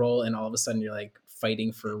starting role and all of a sudden you're like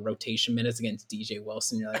fighting for rotation minutes against DJ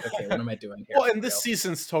Wilson, you're like, okay, what am I doing here? Well, and this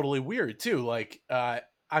season's totally weird too. Like, I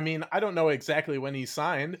mean, I don't know exactly when he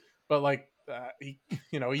signed, but like, he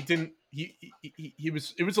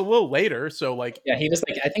was a little later. So like, yeah, he was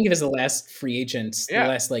like, I think it was the last free agent, the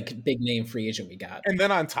last like big name free agent we got. And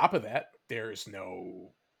then on top of that, there's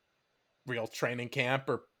no real training camp,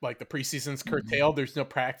 or like the preseason's curtailed. There's no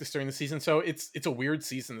practice during the season, so it's a weird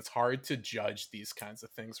season. It's hard to judge these kinds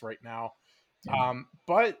of things right now.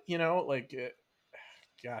 But you know, like,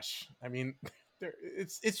 gosh, I mean,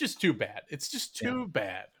 it's just too bad. It's just too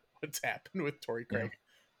bad what's happened with Torrey Craig.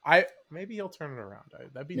 Maybe he'll turn it around.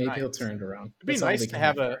 That'd be nice. He'll turn it around. It'd be nice to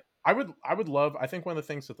have a. I would love. I think one of the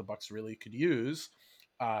things that the Bucks really could use.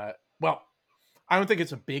 Well, I don't think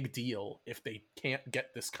it's a big deal if they can't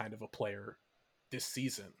get this kind of a player this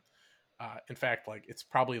season. In fact, like, it's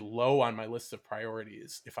probably low on my list of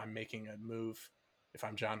priorities if I'm making a move, if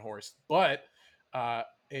I'm John Horst. But a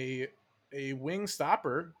wing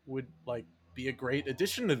stopper would like be a great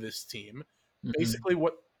addition to this team. Basically,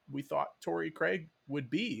 what we thought Torrey Craig would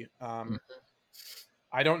be.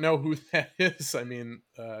 I don't know who that is. I mean,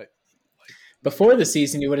 before the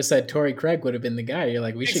season, you would have said Torrey Craig would have been the guy. You're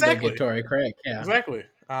like, we should go get Torrey Craig. Yeah, exactly.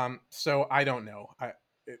 So I don't know.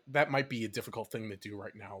 That might be a difficult thing to do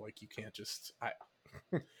right now. Like, you can't just.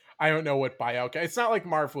 I don't know what buyout guy. It's not like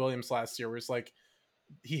Marv Williams last year, where it's like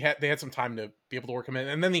they had some time to be able to work him in,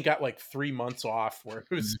 and then he got like 3 months off, where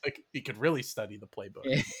it was like he could really study the playbook.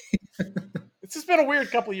 It's just been a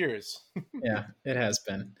weird couple of years. Yeah, it has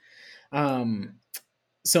been.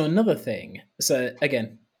 So another thing. So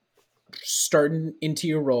again, starting into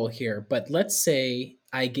your role here, but let's say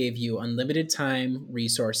I gave you unlimited time,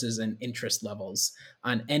 resources, and interest levels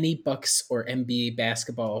on any Bucks or NBA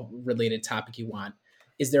basketball related topic you want.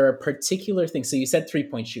 Is there a particular thing? So you said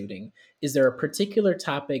 3-point shooting. Is there a particular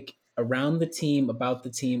topic around the team, about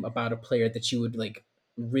a player that you would like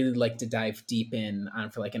really like to dive deep in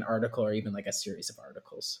on for like an article or even like a series of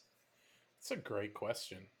articles? That's a great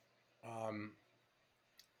question.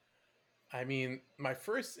 I mean, my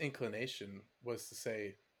first inclination was to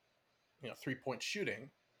say, 3-point shooting.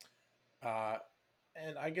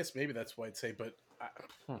 And I guess maybe that's what I'd say, but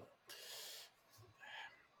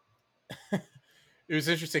it was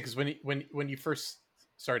interesting because when you first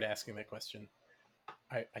started asking that question,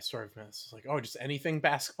 I sort of was like, oh, just anything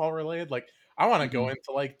basketball related. Like, I want to go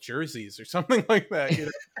into like jerseys or something like that.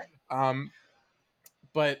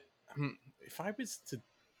 But if I was to,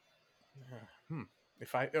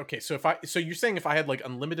 so you're saying if I had like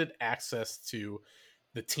unlimited access to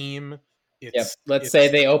the team, let's say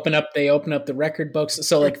they open up the record books.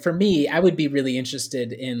 So like for me, I would be really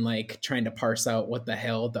interested in like trying to parse out what the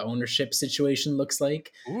hell the ownership situation looks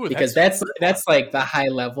like. Ooh, because that's like the high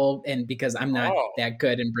level, and because I'm not that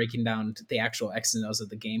good in breaking down the actual X and O's of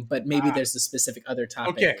the game, but maybe there's a specific other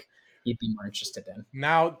topic you'd be more interested in.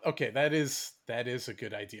 Now, that is a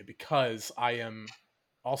good idea, because I am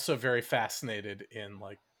also very fascinated in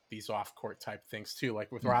like these off-court type things too,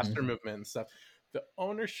 like with roster movement and stuff. The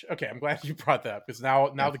ownership. Okay, I'm glad you brought that up, because now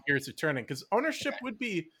the gears are turning. Because ownership would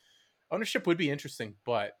be interesting,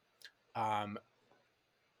 but I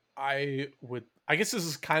guess this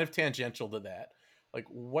is kind of tangential to that. Like,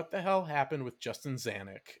 what the hell happened with Justin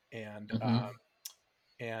Zanuck and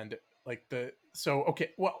like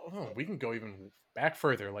we can go even back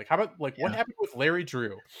further. Like, how about like what happened with Larry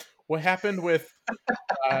Drew? What happened with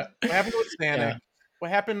Zanuck?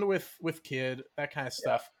 What happened with Kidd? That kind of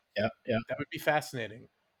stuff. Yeah. That would be fascinating.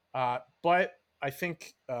 But I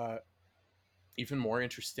think even more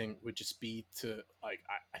interesting would just be to like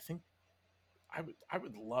I think I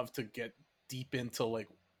would love to get deep into like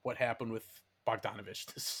what happened with Bogdanovich.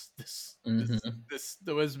 This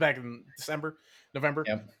was back in November.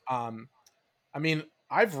 Yep. I mean,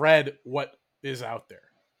 I've read what is out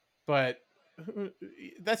there, but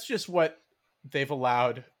that's just what they've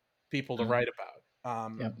allowed people to write about.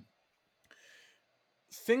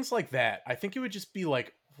 things like that. I think it would just be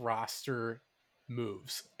like roster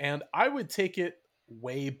moves, and I would take it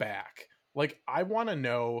way back. Like, I want to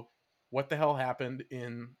know what the hell happened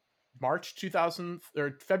in March 2000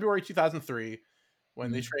 or February 2003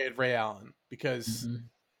 when they traded Ray Allen, because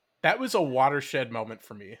that was a watershed moment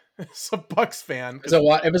for me as a Bucks fan.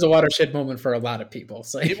 It was a watershed moment for a lot of people,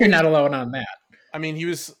 so you're not alone on that. I mean, he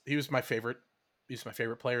was my favorite. He was my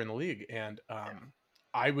favorite player in the league, and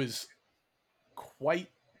I was quite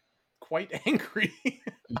angry.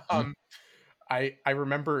 I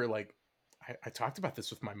remember, like, I talked about this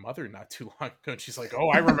with my mother not too long ago, and she's like, "Oh,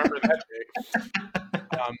 I remember that day."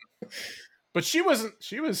 But she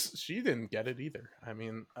didn't get it either. I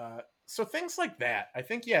mean, so things like that. I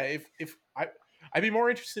think, yeah, if I'd be more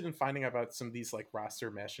interested in finding out about some of these like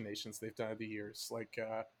roster machinations they've done over the years. Like,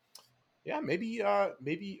 yeah, maybe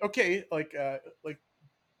okay, like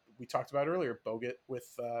we talked about earlier, Bogut with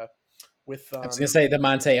I was gonna say the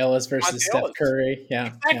Monte Ellis versus Monte Steph Ellis. Curry. Yeah,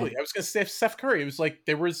 exactly. Yeah. I was gonna say Steph Curry. It was like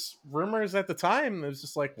there was rumors at the time. It was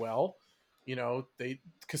just like, well, you know,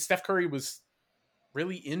 because Steph Curry was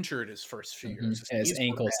really injured his first few years. His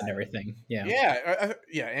ankles and everything.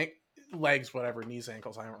 Legs, whatever, knees,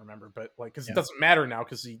 ankles, I don't remember, but like, because it doesn't matter now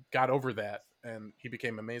because he got over that and he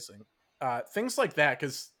became amazing. Things like that,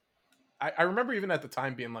 because I remember even at the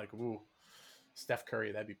time being like, ooh, Steph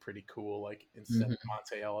Curry, that'd be pretty cool, like, instead of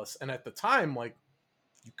Monte Ellis. And at the time, like,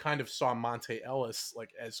 you kind of saw Monte Ellis,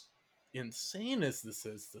 like, as insane as this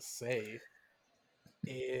is to say,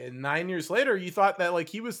 and 9 years later, you thought that, like,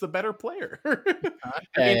 he was the better player.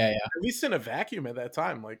 At least in a vacuum at that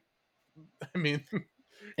time. Like, I mean,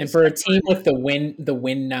 and for a team with the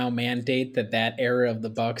win now mandate, that era of the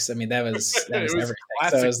Bucks, I mean, that was everything.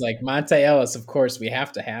 Classic. So it was like, Monte Ellis, of course, we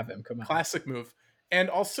have to have him. Come on, classic move. And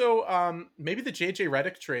also, maybe the JJ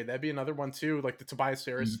Redick trade, that'd be another one too, like the Tobias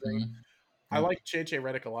Harris thing. I like JJ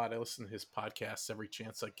Redick a lot. I listen to his podcasts every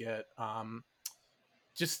chance I get.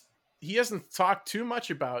 Just, he hasn't talked too much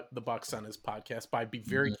about the Bucks on his podcast, but I'd be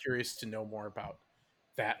very curious to know more about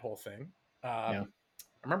that whole thing. I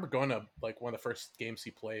remember going to like one of the first games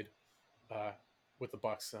he played with the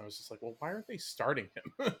Bucks, and I was just like, well, why aren't they starting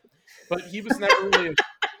him? But he was never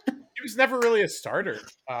really a starter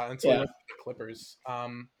until he went to the Clippers.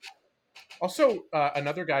 Also,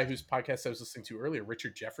 another guy whose podcast I was listening to earlier,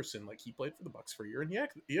 Richard Jefferson, like, he played for the Bucks for a year, and he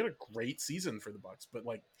had a great season for the Bucks. But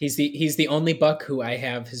like, he's the only Buck who I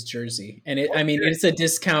have his jersey, and it's a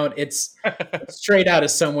discount. It's straight out of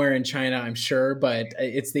somewhere in China, I'm sure, but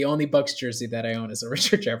it's the only Bucks jersey that I own is a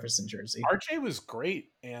Richard Jefferson jersey. RJ was great,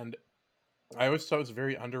 and I always thought he was a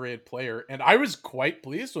very underrated player, and I was quite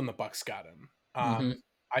pleased when the Bucks got him.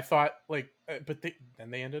 I thought, like, but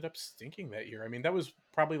they ended up stinking that year. I mean, that was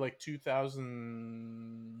probably like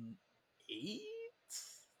 2008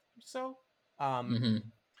 or so.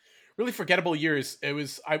 Really forgettable years. It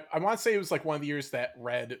was, I want to say it was like one of the years that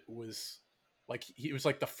Red was like, he was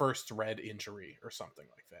like the first Red injury or something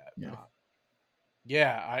like that.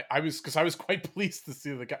 I was quite pleased to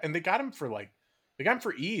see the guy, and they got him for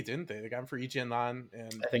E, didn't they? They got him for E Jianlan,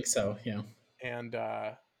 and I think so. Yeah. And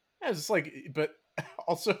it's just like, but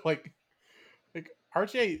also like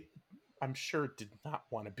RJ, I'm sure, did not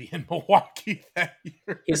want to be in Milwaukee that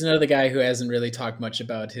year. He's another guy who hasn't really talked much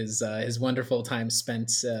about his wonderful time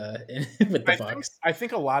spent with the Bucks. I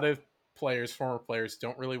think a lot of former players,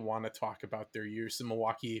 don't really want to talk about their years in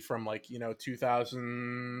Milwaukee from, like,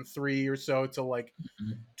 2003 or so to like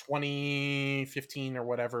 2015 or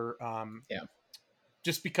whatever.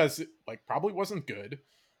 Just because it, like, probably wasn't good.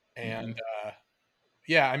 And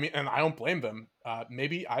I mean, and I don't blame them.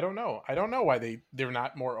 Maybe, I don't know why they're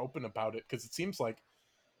not more open about it, because it seems like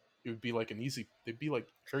it would be like they'd be like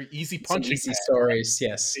very easy punching. Easy stories,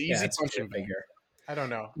 yes. Easy punching figure. I don't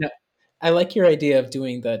know. No, I like your idea of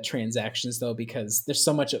doing the transactions, though, because there's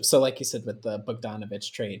so much so like you said with the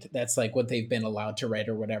Bogdanovich trade, that's like what they've been allowed to write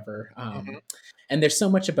or whatever. And there's so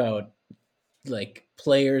much about like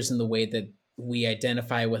players and the way that we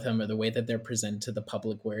identify with them or the way that they're presented to the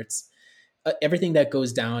public, where it's everything that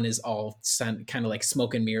goes down is all kind of like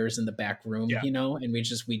smoke and mirrors in the back room, and we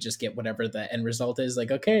just get whatever the end result is. Like,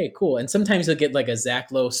 okay, cool. And sometimes you'll get like a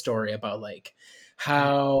Zach Lowe story about like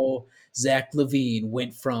how Zach LaVine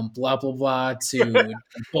went from blah, blah, blah to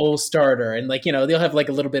full starter. And like, they'll have like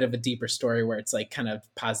a little bit of a deeper story where it's like kind of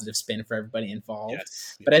positive spin for everybody involved.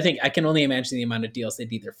 Yes. But I think I can only imagine the amount of deals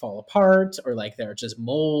they'd either fall apart or like they're just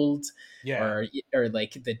mold or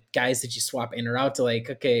like the guys that you swap in or out to like,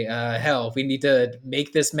 okay, hell, we need to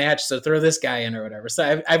make this match, so throw this guy in or whatever.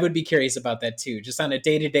 So I would be curious about that too, just on a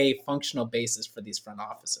day-to-day functional basis for these front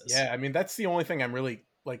offices. Yeah. I mean, that's the only thing I'm really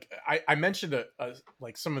like I mentioned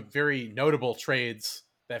like some of very notable trades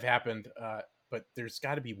that have happened, but there's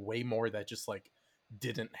got to be way more that just like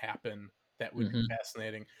didn't happen that would be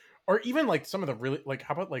fascinating, or even like some of the really like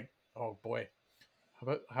how about like oh boy.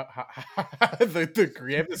 How about the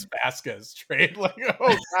Grievous Vasquez trade? Like,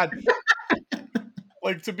 oh god,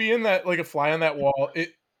 like to be in that like a fly on that wall.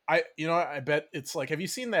 I bet it's like. Have you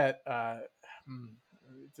seen that?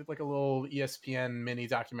 Did like a little ESPN mini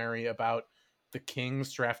documentary about the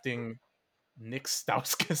Kings drafting Nick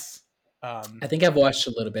Stauskas. I think I've watched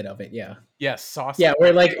a little bit of it. Yeah. Yes, Sauce. Yeah,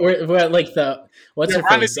 we're like the what's her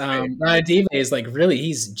Ronnie face? Ronnie Dive is like really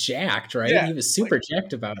he's jacked, right? Yeah, He was super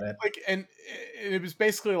jacked about it. Like, and it was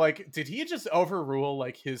basically like, did he just overrule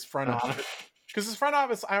like his front office? Because his front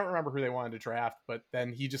office, I don't remember who they wanted to draft, but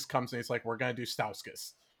then he just comes and he's like, "We're gonna do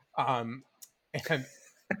Stauskas," and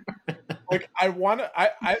like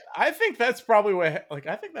I think that's probably what like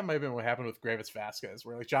I think that might have been what happened with Gravis Vasquez,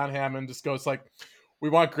 where like John Hammond just goes like, "We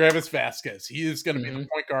want Gravis Vasquez. He is going to be the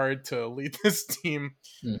point guard to lead this team."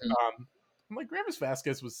 I'm like Gravis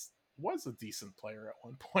Vasquez was a decent player at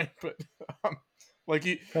one point, but like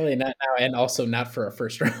he probably not now, and also not for a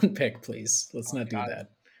first round pick. Please, let's not do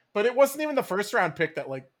that. But it wasn't even the first round pick that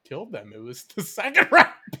like killed them. It was the second round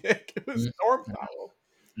pick. It was Norm Powell.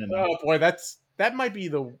 Oh boy, that might be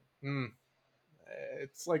the.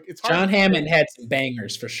 It's like it's hard. John Hammond had some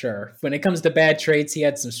bangers for sure. When it comes to bad trades, he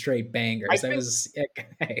had some straight bangers. I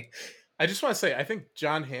just want to say, I think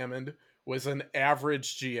John Hammond was an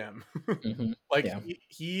average GM.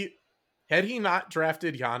 He had he not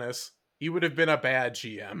drafted Giannis, he would have been a bad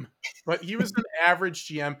GM. But he was an average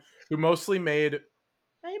GM who mostly made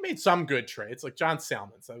some good trades, like John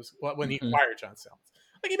Salmons. That was when he acquired John Salmons.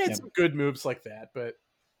 Like he made some good moves like that, but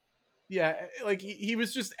yeah, like he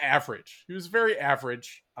was just average. He was very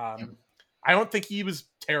average. I don't think he was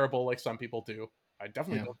terrible like some people do. I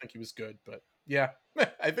definitely don't think he was good, but yeah,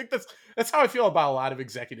 I think that's how I feel about a lot of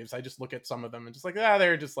executives. I just look at some of them and just like,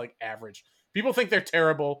 they're just like average. People think they're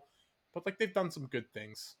terrible, but like they've done some good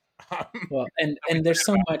things. Well, and there's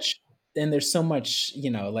so much. And there's so much,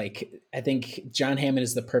 like I think John Hammond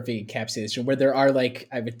is the perfect encapsulation where there are like,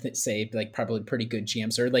 I would say like probably pretty good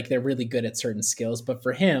GMs or like they're really good at certain skills. But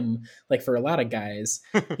for him, like for a lot of guys,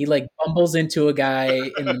 he like bumbles into a guy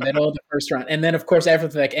in the middle of the first round. And then of course, after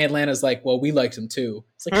like Atlanta's like, well, we liked him too.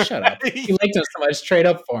 It's like, shut up. You liked him so much, trade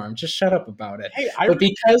up for him. Just shut up about it. But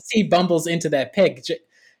because he bumbles into that pick,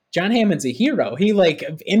 John Hammond's a hero. He like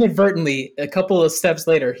inadvertently, a couple of steps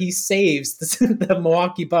later, he saves the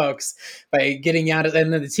Milwaukee Bucks by getting Giannis,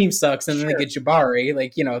 and then the team sucks, and then they get Jabari.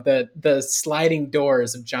 Like the sliding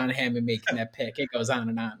doors of John Hammond making that pick. It goes on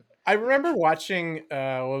and on. I remember watching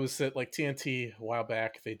what was it like TNT a while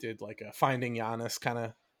back? They did like a Finding Giannis kind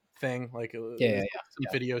of thing, like some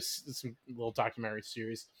videos, some little documentary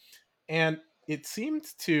series, and it seemed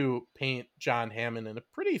to paint John Hammond in a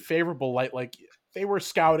pretty favorable light. Like they were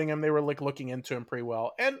scouting him, they were like looking into him pretty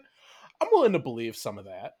well, and I'm willing to believe some of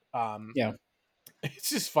that. It's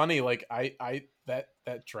just funny. Like I that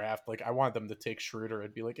draft, like I want them to take Schroeder.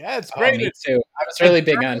 I'd be like, yeah, it's great. Me too. I was really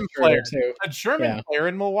big on Schroeder too. A German player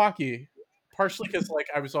in Milwaukee, partially because like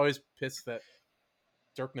I was always pissed that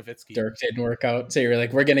Dirk Nowitzki didn't work out. So you're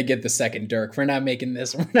like, we're gonna get the second Dirk. We're not making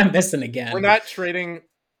this. We're not missing again. We're not trading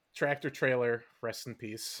Tractor Trailer, rest in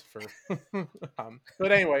peace.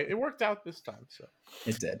 But anyway, it worked out this time. So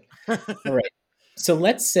it did. All right. So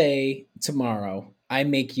let's say tomorrow I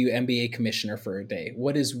make you NBA commissioner for a day.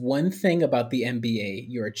 What is one thing about the NBA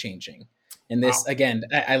you are changing? And this, again,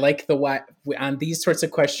 I like the wide on these sorts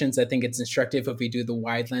of questions. I think it's instructive if we do the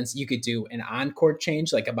wide lens. You could do an on-court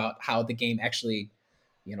change, like about how the game actually,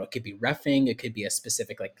 it could be reffing, it could be a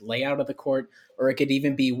specific like layout of the court, or it could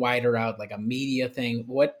even be wider out, like a media thing.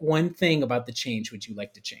 What one thing about the change would you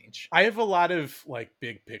like to change? I have a lot of like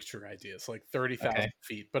big picture ideas, like 30,000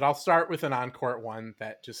 feet, but I'll start with an on-court one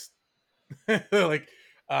that just like,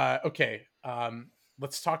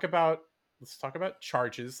 let's talk about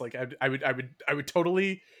charges. Like I would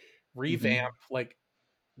totally revamp like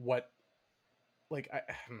what, like I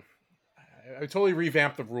would totally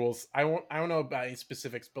revamp the rules. I don't know about any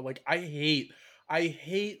specifics, but like I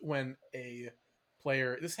hate when a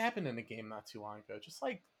player, this happened in a game not too long ago,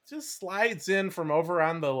 just slides in from over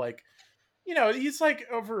on the like, he's like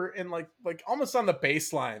over in like almost on the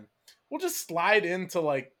baseline. We'll just slide into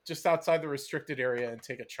like just outside the restricted area and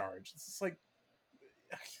take a charge. It's just like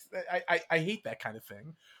I hate that kind of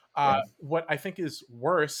thing. What I think is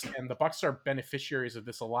worse, and the Bucks are beneficiaries of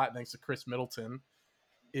this a lot thanks to Chris Middleton,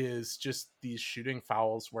 is just these shooting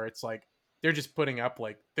fouls where it's like they're just putting up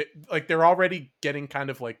like they're already getting kind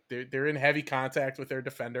of like they're in heavy contact with their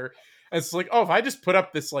defender. And it's like, oh, if I just put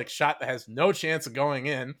up this like shot that has no chance of going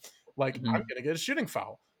in, like I'm gonna get a shooting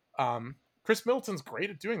foul. Chris Middleton's great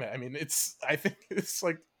at doing that. I mean, I think it's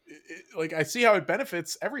like like I see how it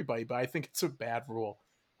benefits everybody, but I think it's a bad rule.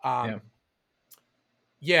 Yeah,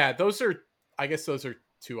 I guess those are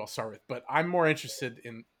two I'll start with, but I'm more interested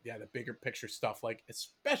in the bigger picture stuff, like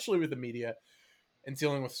especially with the media and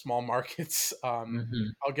dealing with small markets. I'll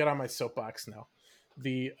get on my soapbox now.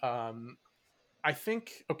 I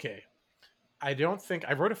think I don't think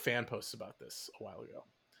I wrote a fan post about this a while ago.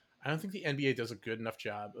 I don't think the NBA does a good enough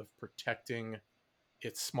job of protecting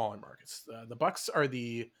its smaller markets. The Bucks are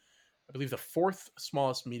I believe the fourth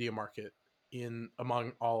smallest media market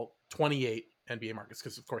among all 28 NBA markets,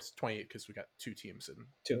 because of course 28 because we got two teams in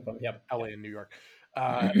two of them, LA and New York.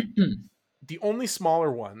 The only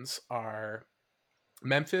smaller ones are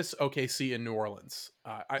Memphis, OKC, and New Orleans.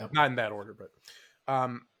 Not in that order, but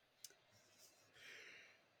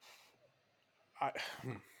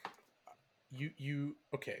you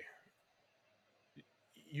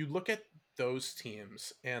look at those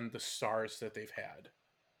teams and the stars that they've had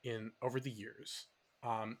in over the years.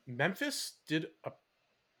 Memphis did a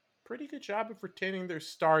pretty good job of retaining their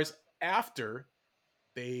stars after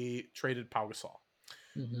they traded Pau Gasol.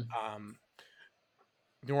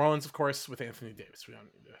 New Orleans, of course, with Anthony Davis. We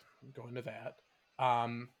don't need to go into that.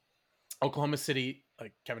 Oklahoma City,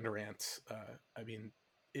 like Kevin Durant. I mean,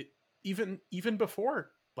 it even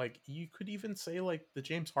before, like you could even say like the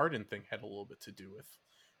James Harden thing had a little bit to do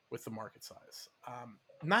with the market size.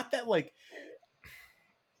 Not that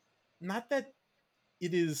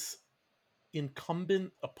it is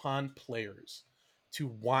incumbent upon players to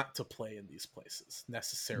want to play in these places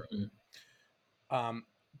necessarily.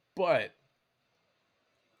 But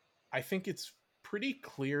I think it's pretty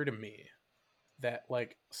clear to me that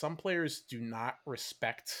like some players do not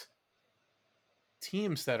respect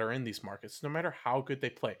teams that are in these markets, no matter how good they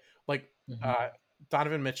play. Like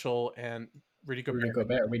Donovan Mitchell and Rudy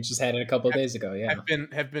Gobert. We just had it a couple of days ago. Yeah,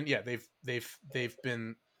 have been they've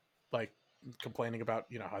been like complaining about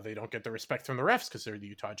how they don't get the respect from the refs because they're the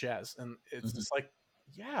Utah Jazz, and it's just like,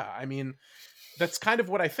 yeah, I mean that's kind of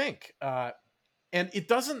what I think. And it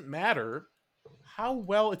doesn't matter how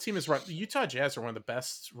well a team is run. The Utah Jazz are one of the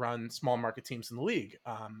best run small market teams in the league.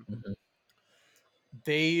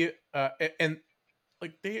 They and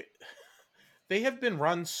like they have been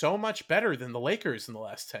run so much better than the Lakers in the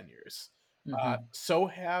last 10 years. I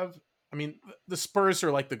mean, the Spurs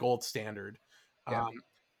are like the gold standard.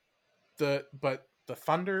 But the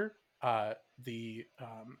Thunder, the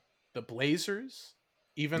Blazers,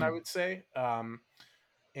 even I would say,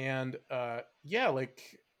 and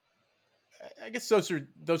like I guess those are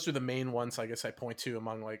the main ones I guess I point to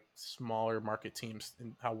among like smaller market teams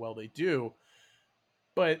and how well they do.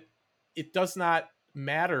 But it does not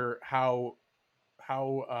matter how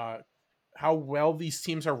well these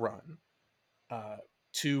teams are run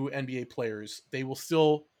to NBA players. They will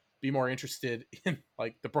still be more interested in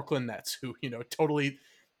like the Brooklyn Nets, who totally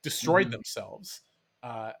destroyed themselves,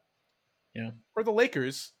 or the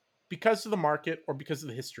Lakers because of the market or because of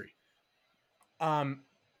the history. And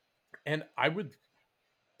I would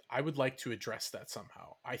like to address that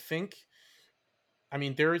somehow. I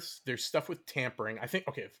mean, there's stuff with tampering. I think,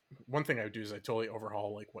 one thing I would do is I totally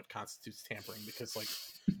overhaul like what constitutes tampering, because like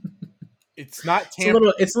it's not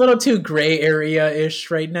tampering. It's a little too gray area-ish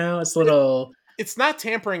right now. It's not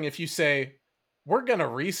tampering if you say we're gonna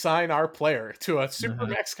re-sign our player to a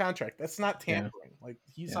supermax contract. That's not tampering. Like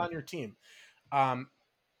he's on your team. But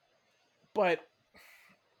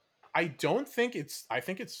I think it's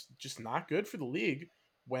just not good for the league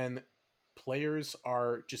when players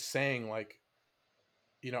are just saying like,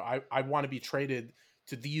 I want to be traded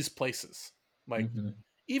to these places. Like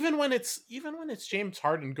even when it's James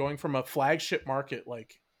Harden going from a flagship market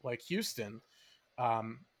like Houston, I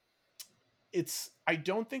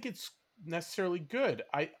don't think it's necessarily good.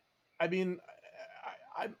 I mean,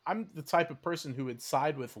 I'm the type of person who would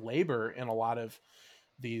side with labor in a lot of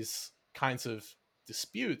these kinds of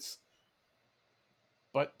disputes,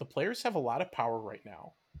 but the players have a lot of power right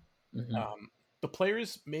now. The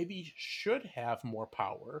players maybe should have more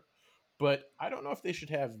power, but I don't know if they should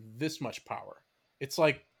have this much power. It's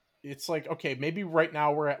like, okay, maybe right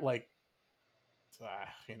now we're at like,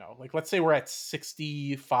 like let's say we're at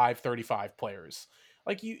 65-35 players.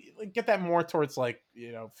 Like you get that more towards like,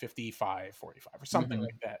 55-45 or something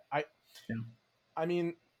like that. I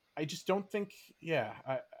mean, I just don't think,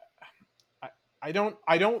 I don't,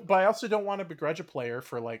 but I also don't want to begrudge a player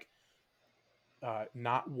for like,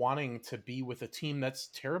 not wanting to be with a team that's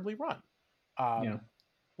terribly run. Yeah.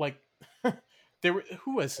 Like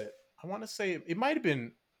who was it? I want to say it might have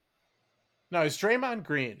been, no, it's Draymond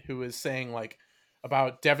Green who was saying like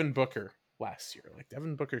about Devin Booker last year. Like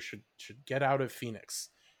Devin Booker should get out of Phoenix.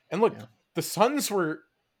 And look, Yeah. the Suns were,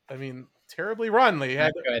 I mean, terribly run. They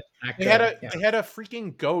had Not good. Not they had good. a Yeah. they had a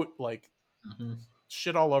freaking goat like hmm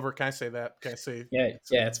shit all over. Can I say that? Can I say Yeah.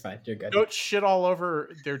 Yeah. It's fine. You're good. goat shit all over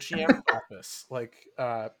their GM office? Like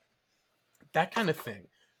that kind of thing.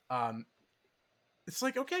 Um, it's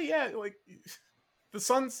like, okay, yeah, like the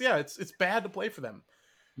Suns, yeah, it's bad to play for them.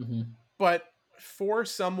 hmm But for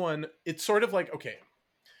someone, it's sort of like, okay,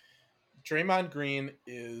 Draymond Green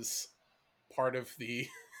is part of the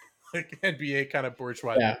like NBA kind of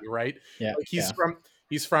bourgeoisie, Yeah. right? Yeah. Like Yeah.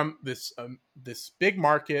 he's from this big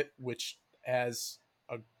market which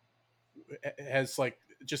a has like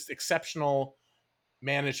just exceptional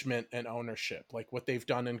management and ownership. Like what they've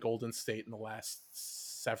done in Golden State in the last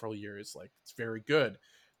several years, like it's very good.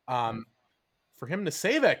 Um, for him to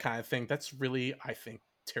say that kind of thing, that's really, I think,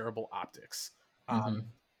 terrible optics.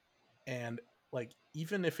 hmm And like,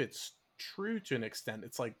 even if it's true to an extent,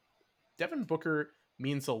 it's like Devin Booker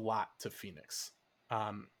means a lot to Phoenix.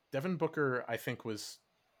 Devin Booker, I think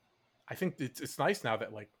it's nice now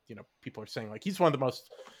that like, you know, people are saying like he's one of the most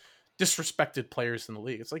disrespected players in the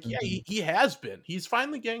league. It's like, yeah, he has been. He's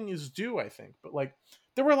finally getting his due, I think. But like,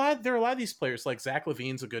 there are a lot of these players, like Zach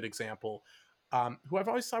LaVine's a good example, who I've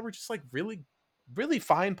always thought were just like really, really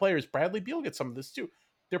fine players. Bradley Beal gets some of this too.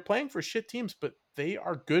 They're playing for shit teams, but they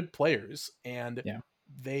are good players, and Yeah.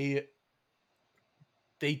 they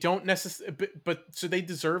don't necessarily, but so they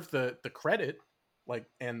deserve the credit. Like,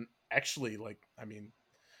 and actually, like, I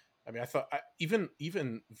thought even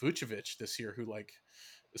Vucevic this year, who like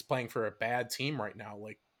is playing for a bad team right now,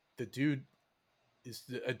 like the dude is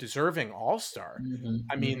a deserving all-star. hmm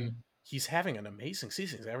I hmm mean, he's having an amazing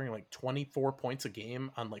season. He's averaging like 24 points a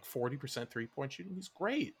game on like 40% three-point shooting. He's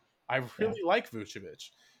great. I really like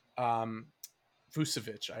Vucevic.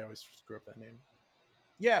 Vucevic, I always screw up that name.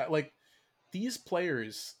 Yeah, like these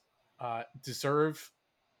players deserve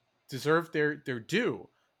their due,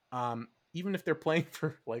 even if they're playing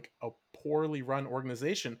for like a poorly run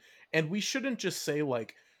organization. And we shouldn't just say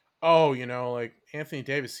like, oh, you know, like Anthony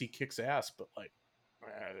Davis, he kicks ass, but like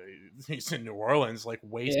he's in New Orleans, like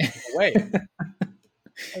wasting Yeah. away.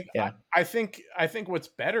 Like, Yeah. I think what's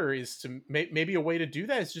better is to maybe a way to do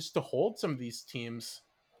that is just to hold some of these teams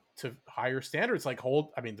to higher standards. Like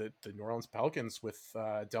the New Orleans Pelicans with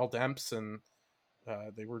Dell Demps, and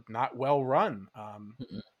they were not well run.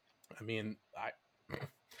 Mhm. I mean,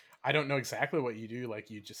 I don't know exactly what you do. Like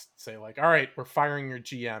you just say like, all right, we're firing your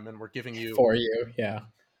GM and we're giving you. For you. Yeah.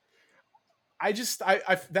 I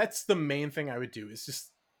that's the main thing I would do is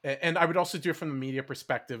just, and I would also do it from the media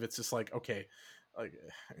perspective. It's just like, okay, like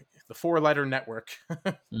the 4-letter network,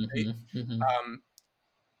 right? hmm hmm um,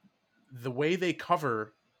 the way they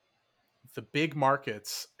cover the big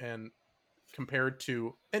markets and compared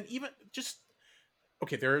to, and even just,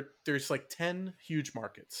 okay, there's like 10 huge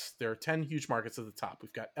markets. There are 10 huge markets at the top.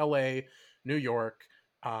 We've got LA, New York,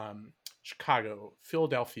 Chicago,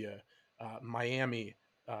 Philadelphia, Miami,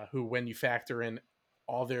 who when you factor in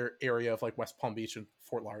all their area of like West Palm Beach and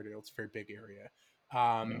Fort Lauderdale, it's a very big area.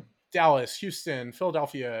 Yeah. Dallas, Houston,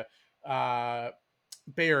 Philadelphia,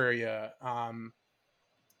 Bay Area.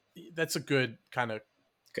 That's a good kind of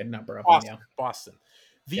Good number of them. Boston. Yeah. Boston.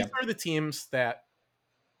 These Yep. are the teams that,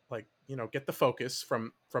 like, you know, get the focus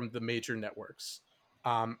from the major networks,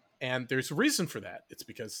 and there's a reason for that. It's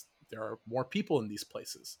because there are more people in these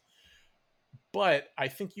places. But I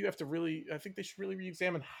think I think they should really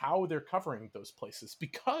re-examine how they're covering those places,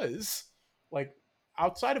 because like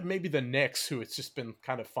outside of maybe the Knicks, who it's just been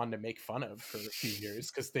kind of fun to make fun of for a few years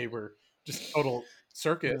because they were just total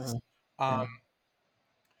circus. Yeah.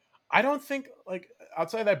 I don't think, like,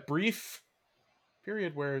 outside of that brief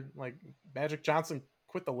period where like Magic Johnson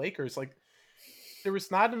quit the Lakers, like there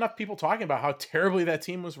was not enough people talking about how terribly that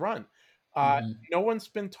team was run. hmm No one's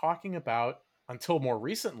been talking about, until more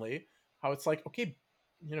recently, how it's like, okay,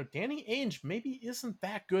 you know, Danny Ainge maybe isn't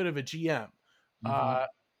that good of a GM, hmm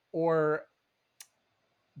or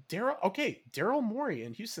Daryl Morey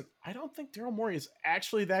in Houston. I don't think Daryl Morey is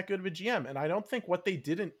actually that good of a GM, and I don't think what they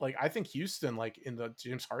didn't like. I think Houston, like in the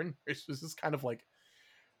James Harden, was just kind of like,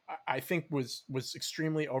 I think was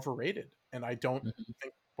extremely overrated, and I don't hmm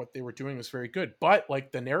think what they were doing was very good. But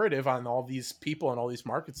like the narrative on all these people and all these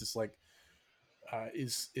markets is like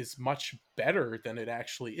is much better than it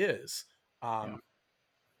actually is. Yeah.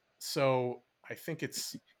 So I think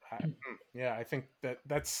it's yeah. I think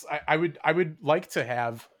that's I would like to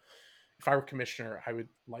have, if I were commissioner, I would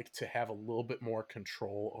like to have a little bit more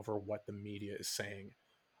control over what the media is saying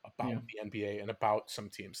about the NBA and about some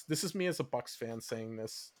teams. This is me as a Bucks fan saying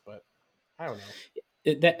this, but I don't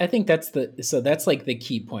know. I think that's like the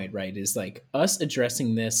key point, right? Is like us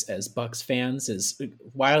addressing this as Bucks fans is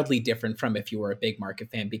wildly different from if you were a big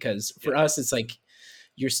market fan, because for us, it's like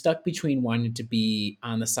you're stuck between wanting to be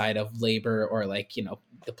on the side of labor or like,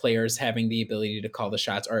 the players having the ability to call the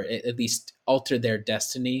shots or at least alter their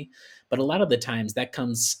destiny. But a lot of the times that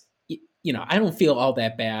comes, I don't feel all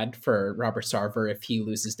that bad for Robert Sarver if he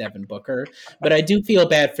loses Devin Booker, but I do feel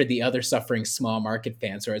bad for the other suffering small market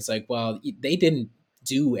fans where it's like, well, they didn't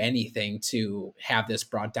do anything to have this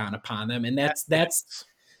brought down upon them. And that's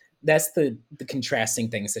the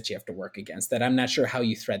contrasting things that you have to work against, that I'm not sure how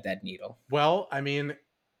you thread that needle. Well, I mean,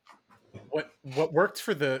 what worked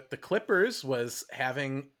for the Clippers was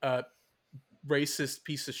having a racist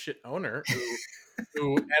piece of shit owner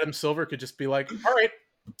who Adam Silver could just be like, all right,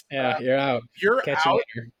 you're out. You're Catch out.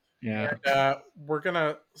 You later. Yeah. And, we're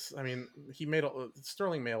gonna. I mean,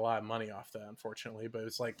 Sterling made a lot of money off that, unfortunately. But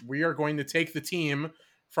it's like, we are going to take the team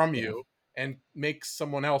from you and make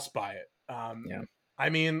someone else buy it. I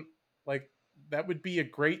mean, like, that would be a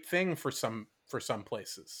great thing for some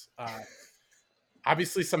places.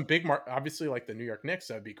 Obviously, obviously, like the New York Knicks,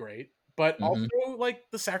 that'd be great. But also, like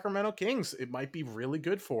the Sacramento Kings, it might be really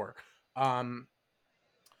good for.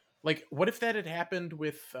 Like, what if that had happened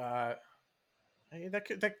with?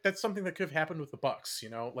 That's something that could have happened with the Bucks.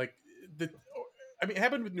 Like it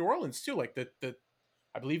happened with New Orleans too. Like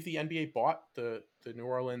I believe the NBA bought the New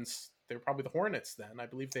Orleans. They were probably the Hornets then. I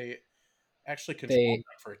believe they actually controlled them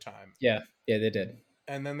for a time. Yeah, they did.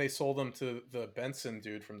 And then they sold them to the Benson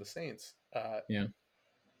dude from the Saints. That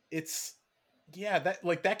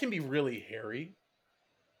can be really hairy.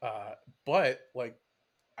 But like,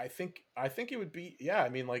 I think it would be, I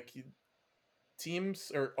mean, like,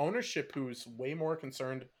 teams or ownership who's way more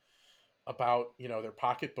concerned about, their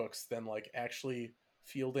pocketbooks than like actually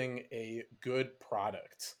fielding a good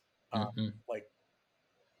product. Like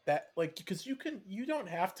that, like, because you don't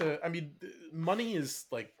have to, I mean, money is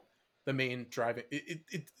like the main driving,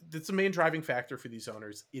 it's the main driving factor for these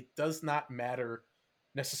owners. It does not matter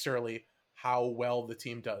necessarily how well the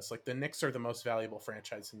team does. Like, the Knicks are the most valuable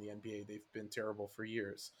franchise in the NBA. They've been terrible for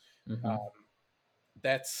years.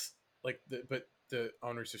 That's like but the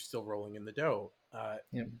owners are still rolling in the dough.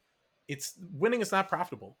 It's winning is not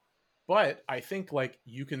profitable, but I think like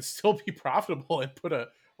you can still be profitable and put a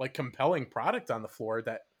like compelling product on the floor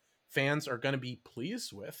that fans are going to be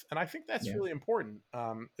pleased with. And I think that's really important,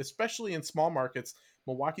 especially in small markets.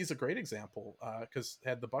 Milwaukee's a great example, because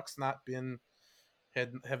had the Bucks not been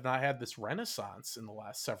have not had this renaissance in the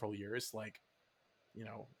last several years, like,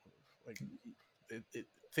 like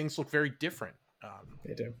things look very different.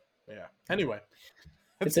 They do. Yeah. Anyway,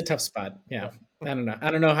 it's a tough spot. Yeah. I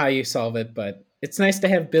don't know how you solve it, but it's nice to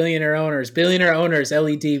have billionaire owners.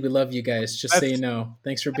 LED, we love you guys. Just so you know.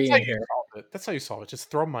 Thanks for being here. That's how you solve it. Just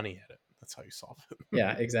throw money at it. That's how you solve it.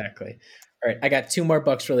 Yeah, exactly. All right. I got 2 more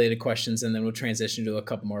Bucks related questions, and then we'll transition to a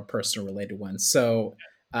couple more personal related ones. So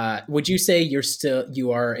would you say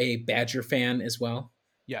you are a Badger fan as well?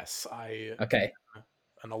 Yes. Okay.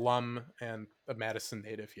 An alum and a Madison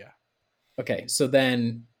native. Yeah. Okay. So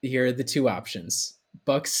then here are the 2 options: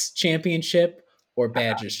 Bucks championship or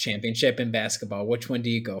Badgers championship in basketball. Which one do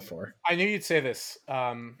you go for? I knew you'd say this.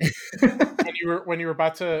 When you were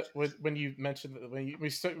about to, when you mentioned,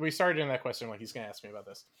 we started in that question, like, he's going to ask me about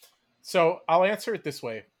this. So I'll answer it this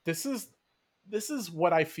way. This is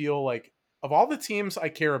what I feel like, of all the teams I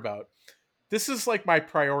care about, this is like my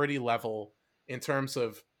priority level in terms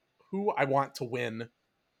of who I want to win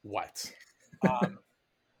what.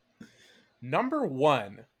 Number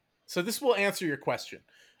 1. So this will answer your question.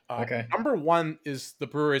 Okay. Number 1 is the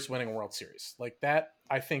Brewers winning a World Series. Like, that,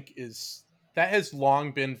 I think that has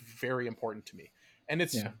long been very important to me. And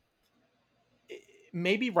it's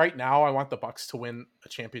maybe right now I want the Bucks to win a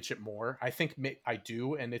championship more. I think I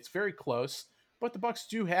do, and it's very close, but the Bucks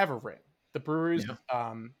do have a ring. The Brewers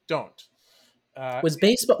don't. Was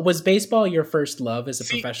baseball your first love as a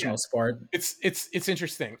professional sport? It's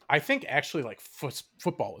interesting. I think actually, like,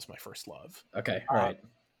 football was my first love. Okay. All right.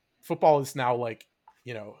 Football is now like,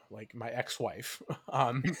 like my ex-wife.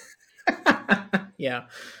 Yeah.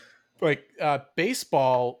 Like,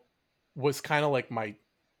 baseball was kind of like my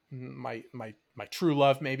true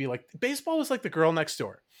love, maybe. Like, baseball was like the girl next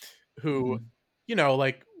door who,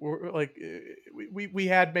 like, we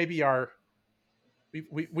had maybe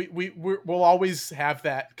we'll always have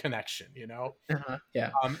that connection,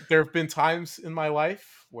 Yeah. There have been times in my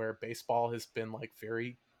life where baseball has been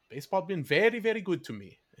very, very good to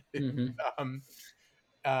me. Mm-hmm. um,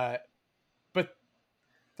 but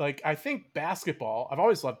like I think basketball. I've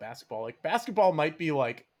always loved basketball. Like basketball might be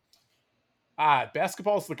like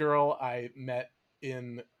basketball's the girl I met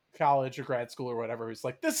in college or grad school or whatever. Who's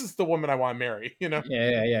like, this is the woman I want to marry. Yeah.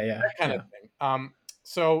 That kind of thing.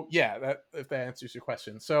 So yeah, that if that answers your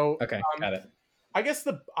question. So Okay, got it. I guess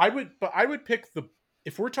I would pick the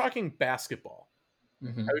if we're talking basketball,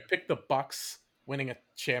 Mm-hmm. I would pick the Bucks winning a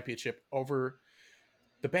championship over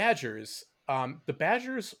the Badgers. The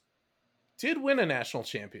Badgers did win a national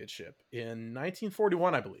championship in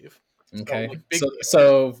 1941, I believe. Okay, like,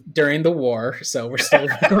 so during the war, so we're still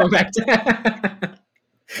going back to.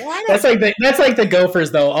 Well, that's like the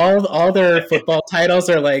Gophers though. All their football titles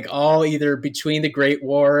are like all either between the Great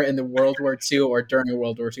War and the World War II or during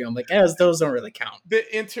World War II. I'm like, those don't really count. The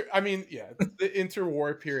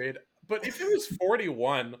interwar period. But if it was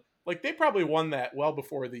 41, like they probably won that well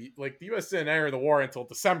before the U.S. didn't enter the war until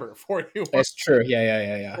December of 41. That's true.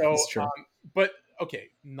 Yeah. So, that's true. But okay,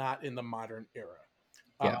 not in the modern era.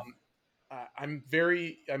 Yeah. I'm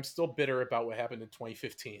still bitter about what happened in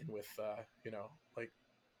 2015 with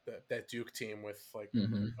that Duke team with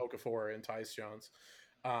Okafor and Tyus Jones,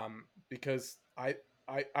 because I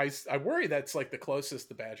worry that's like the closest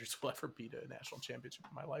the Badgers will ever be to a national championship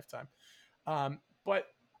in my lifetime. But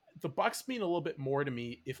the Bucks mean a little bit more to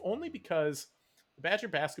me, if only because the Badger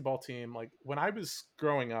basketball team, like when I was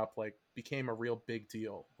growing up, like became a real big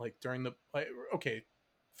deal. Like during the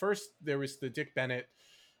first there was the Dick Bennett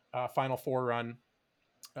Final Four run.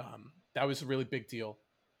 That was a really big deal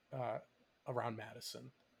around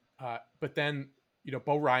Madison. But then,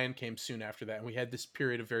 Bo Ryan came soon after that, and we had this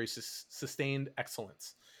period of very sustained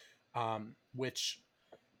excellence, which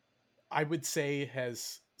I would say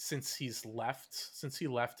has, since he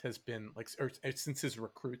left has been like, or since his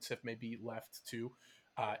recruits have maybe left too,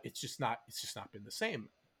 it's just not been the same.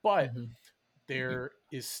 But there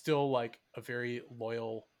is still like a very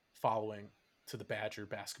loyal following to the Badger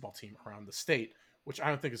basketball team around the state, which I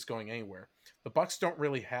don't think is going anywhere. The Bucks don't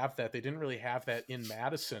really have that. They didn't really have that in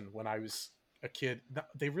Madison when I was a kid.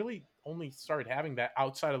 They really only started having that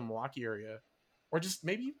outside of the Milwaukee area, or just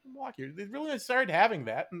maybe Milwaukee. They really started having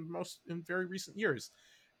that in very recent years.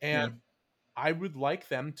 And I would like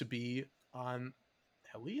them to be on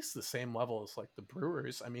at least the same level as like the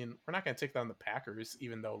Brewers. I mean, we're not going to take down the Packers,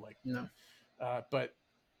 even though but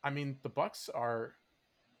I mean, the Bucks are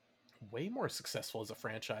way more successful as a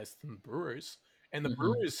franchise than the Brewers. And the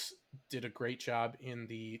Brewers did a great job in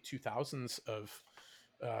the 2000s of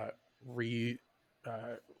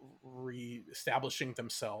re-establishing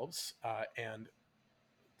themselves, and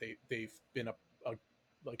they've been a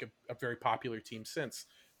very popular team since.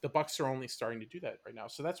 The Bucks are only starting to do that right now,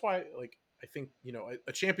 so that's why I think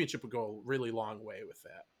a championship would go a really long way with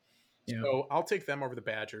that. Yeah. So I'll take them over the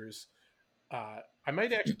Badgers. I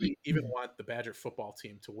might actually even want the Badger football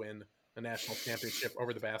team to win the national championship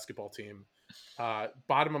over the basketball team.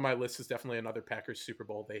 Bottom of my list is definitely another Packers Super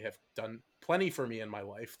Bowl. They have done plenty for me in my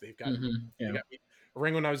life. They've got, they got me a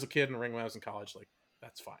ring when I was a kid and a ring when I was in college. Like,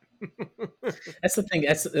 that's fine. That's the thing.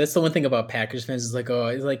 That's the one thing about Packers fans is like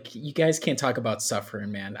you guys can't talk about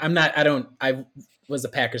suffering, man. I was a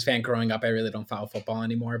Packers fan growing up. I really don't follow football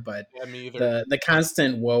anymore, but me either. The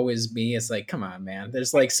constant woe is me. It's like, come on, man.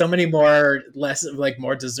 There's like so many more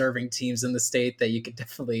more deserving teams in the state that you could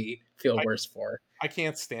definitely feel worse for. I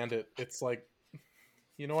can't stand it. It's like,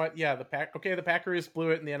 you know what? Yeah, the Packers blew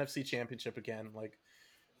it in the NFC Championship again. Like,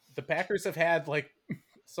 the Packers have had like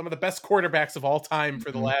some of the best quarterbacks of all time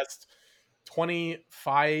for the last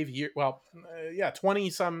 25 years. Well,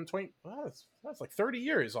 20. Well, that's like 30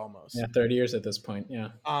 years almost. Yeah, 30 years at this point. Yeah.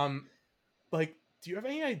 Like, do you have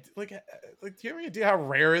any idea? Do you have any idea how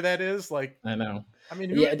rare that is? Like, I know. I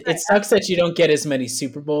mean, it sucks that you don't get as many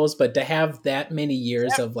Super Bowls, but to have that many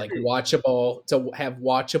years of like watchable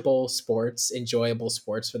sports, enjoyable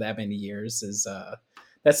sports for that many years is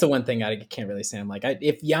that's the one thing I can't really stand. Like,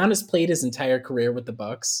 if Giannis played his entire career with the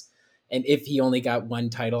Bucks, and if he only got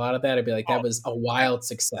one title out of that, I'd be like, that was a wild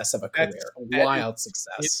success of a career. Wild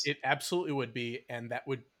success. It absolutely would be, and that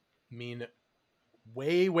would mean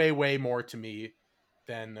way, way, way more to me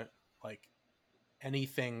than like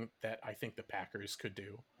anything that I think the Packers could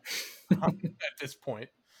do at this point.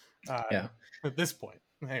 At this point,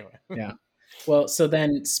 anyway. Yeah. Well, so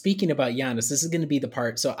then speaking about Giannis, this is going to be the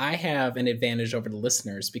part. So I have an advantage over the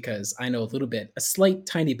listeners because I know a slight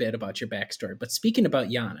tiny bit about your backstory. But speaking about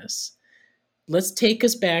Giannis, let's take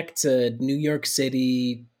us back to New York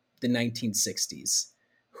City, the 1960s.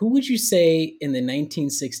 Who would you say in the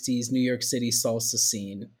 1960s New York City salsa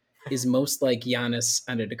scene is most like Giannis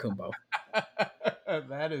Antetokounmpo?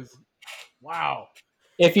 That is, wow.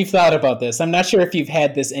 if you've thought about this. I'm not sure if you've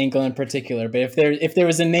had this angle in particular, but if there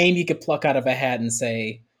was a name you could pluck out of a hat and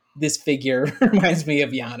say this figure reminds me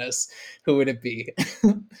of Giannis, who would it be?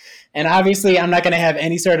 And obviously, I'm not going to have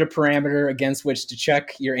any sort of parameter against which to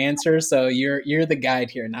check your answer. So you're the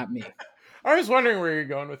guide here, not me. I was wondering where you're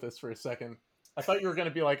going with this for a second. I thought you were going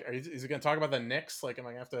to be like, is he going to talk about the Knicks? Like, am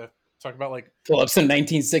I going to have to talk about like pull up some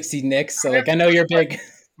 1960 Knicks? So like, I know you're big.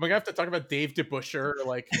 Am I going to have to talk about Dave DeBusschere,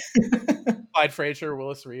 like Clyde Frazier,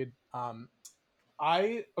 Willis Reed?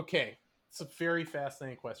 Okay, it's a very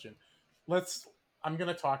fascinating question. I'm going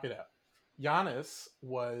to talk it out. Giannis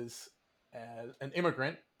was an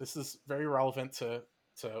immigrant. This is very relevant to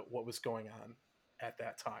what was going on at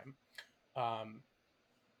that time.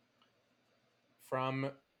 From,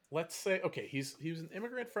 let's say, okay, he was an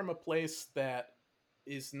immigrant from a place that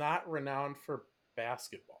is not renowned for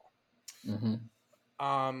basketball. Mm-hmm.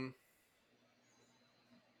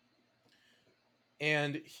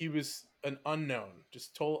 And he was an unknown,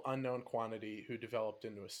 just total unknown quantity who developed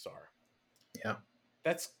into a star. Yeah.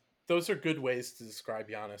 Those are good ways to describe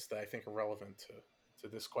Giannis that I think are relevant to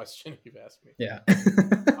this question you've asked me. Yeah.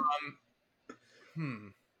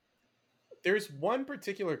 There's one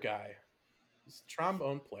particular guy, this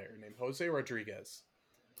trombone player named Jose Rodriguez.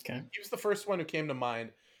 Okay. He was the first one who came to mind,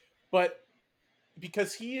 but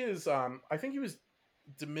because he is, I think he was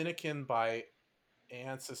Dominican by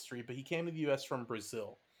ancestry, but he came to the U.S. from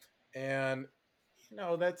Brazil, and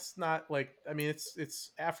that's not like, I mean, it's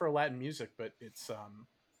Afro-Latin music, but it's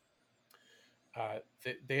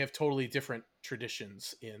they have totally different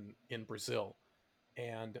traditions in Brazil,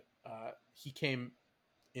 and he came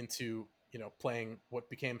into playing what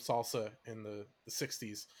became salsa in the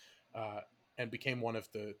 60s, and became one of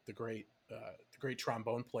the great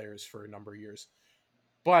trombone players for a number of years.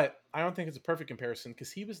 But I don't think it's a perfect comparison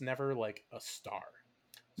because he was never like a star.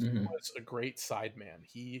 He was a great sideman.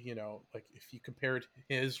 He, like if you compared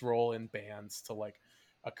his role in bands to like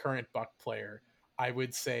a current Buck player, I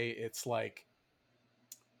would say it's like,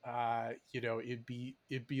 it'd be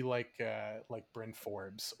like Bryn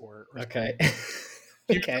Forbes or okay.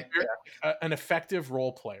 Okay, an effective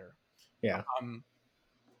role player. Yeah.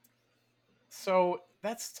 So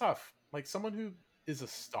that's tough. Like someone who is a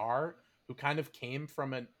star who kind of came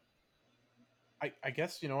from I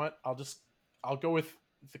guess, you know what? I'll go with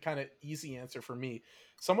the kind of easy answer for me.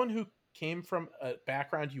 Someone who came from a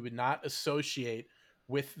background you would not associate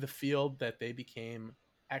with the field that they became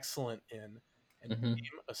excellent in and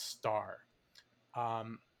became a star. I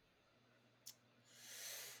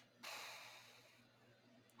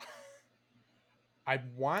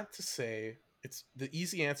want to say it's the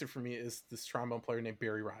easy answer for me is this trombone player named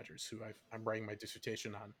Barry Rogers, who I'm writing my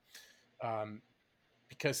dissertation on,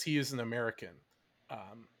 because he is an American.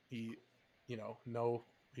 He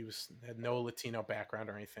had no Latino background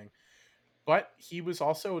or anything, but he was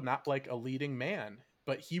also not like a leading man,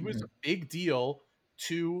 but he was a big deal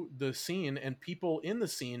to the scene, and people in the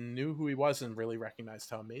scene knew who he was and really recognized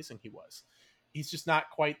how amazing he was. He's just not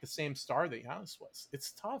quite the same star that Giannis was.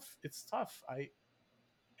 It's tough. I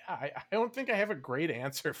don't think I have a great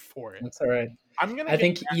answer for it. That's all right. I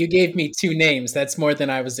think you gave me two names. That's more than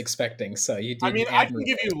I was expecting. So you did. I mean, I can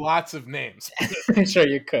give you lots of names. I'm sure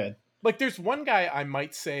you could. Like, there's one guy I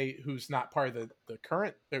might say who's not part of the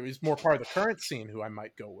current, or is more part of the current scene, who I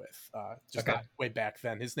might go with. Not way back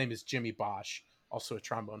then. His name is Jimmy Bosch, also a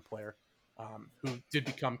trombone player, who did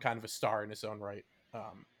become kind of a star in his own right.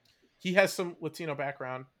 He has some Latino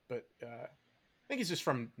background, but I think he's just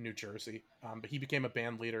from New Jersey. But he became a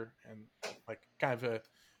band leader and like kind of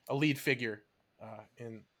a lead figure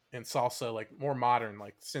in salsa, like more modern,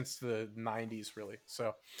 like since the 90s, really.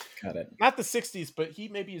 So got it. Not the 60s, but he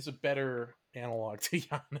maybe is a better analog to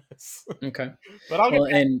Giannis. Okay. But I'll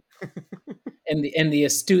get and the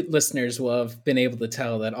astute listeners will have been able to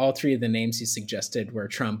tell that all three of the names you suggested were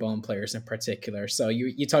trombone players in particular. So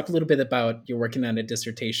you talked a little bit about you're working on a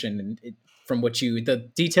dissertation, and from what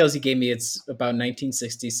the details you gave me, it's about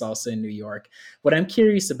 1960 salsa in New York. What I'm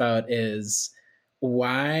curious about is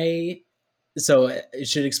why. So it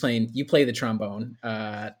should explain. You play the trombone,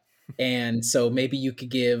 and so maybe you could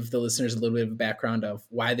give the listeners a little bit of a background of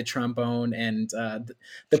why the trombone and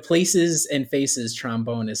the places and faces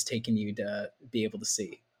trombone has taken you to be able to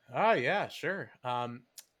see. Yeah, sure.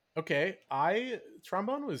 Okay,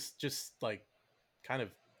 trombone was just like kind of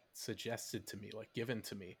suggested to me, like given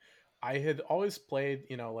to me. I had always played,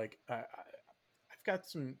 like I've got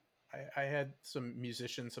some. I had some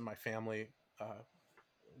musicians in my family.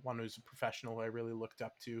 One who's a professional who I really looked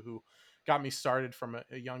up to, who got me started from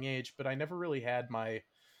a young age, but I never really had my,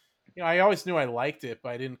 I always knew I liked it, but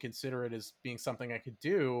I didn't consider it as being something I could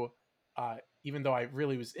do. even though I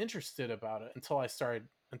really was interested about it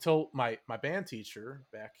until my band teacher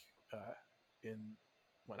back in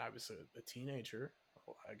when I was a teenager,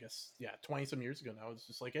 I guess, yeah, 20 some years ago now, was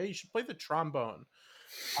just like, hey, you should play the trombone.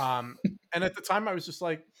 And at the time I was just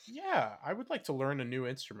like, yeah, I would like to learn a new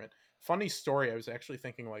instrument. Funny story, I was actually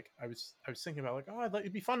thinking, like, I was thinking about, like, oh,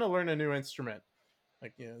 it'd be fun to learn a new instrument.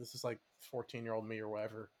 Like, this is like 14-year-old me or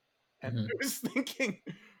whatever. And I was thinking,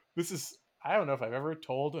 I don't know if I've ever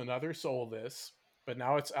told another soul this, but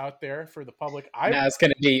now it's out there for the public. Now it's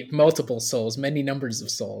going to be multiple souls, many numbers of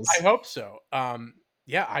souls. I hope so.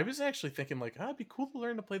 Yeah, I was actually thinking, like, it'd be cool to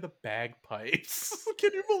learn to play the bagpipes. Can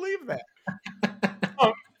you believe that?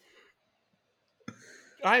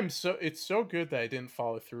 It's so good that I didn't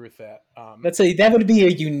follow through with that. That would be a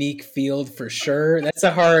unique field for sure. That's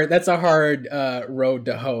a hard road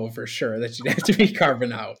to hoe for sure, that you'd have to be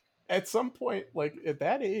carving out. At some point, like at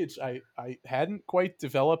that age, I hadn't quite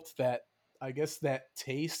developed that, I guess, that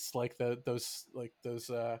taste, like those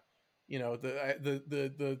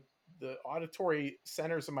the auditory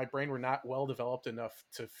centers of my brain were not well developed enough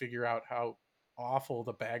to figure out how awful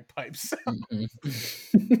the bagpipes sound.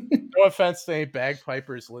 No offense to any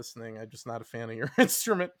bagpipers listening, I'm just not a fan of your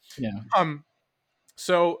instrument. Yeah.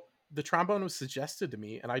 So the trombone was suggested to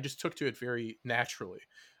me, and I just took to it very naturally.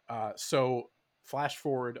 So flash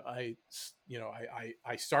forward, I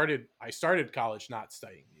started college not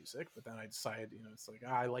studying music, but then I decided, it's like,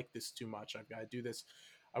 I like this too much. I've got to do this.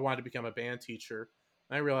 I wanted to become a band teacher.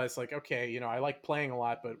 And I realized, like, okay, I like playing a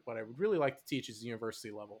lot, but what I would really like to teach is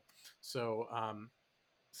university level. So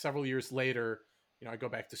several years later, I go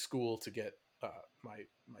back to school to get my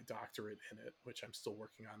doctorate in it, which I'm still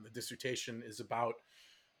working on. The dissertation is about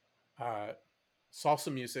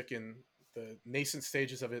salsa music in the nascent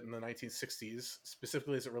stages of it in the 1960s,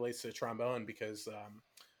 specifically as it relates to the trombone, because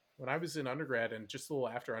when I was in undergrad and just a little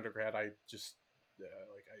after undergrad, I just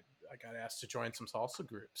I got asked to join some salsa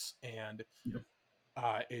groups, and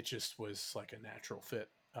it just was like a natural fit.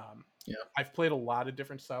 I've played a lot of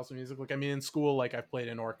different styles of music. Like, I mean, in school, like, I've played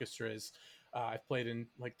in orchestras. I've played in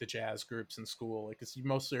like the jazz groups in school, like, because you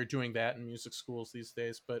mostly are doing that in music schools these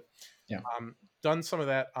days. But done some of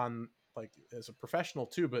that on, like, as a professional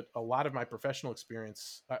too. But a lot of my professional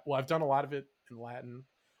experience, I've done a lot of it in Latin,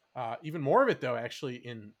 even more of it though actually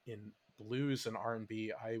in blues and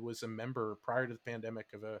R&B. I was a member prior to the pandemic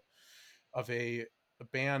of a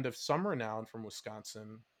band of some renown from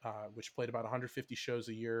Wisconsin, which played about 150 shows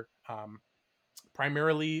a year,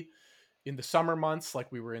 primarily in the summer months.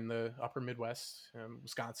 Like, we were in the upper Midwest,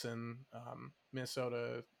 Wisconsin,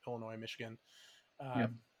 Minnesota, Illinois, Michigan.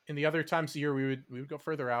 In the other times of the year, we would go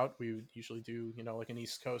further out. We would usually do, like an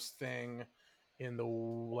East Coast thing in the,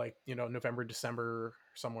 like, November, December,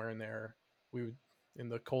 somewhere in there. We would, in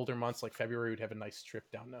the colder months like February, we'd have a nice trip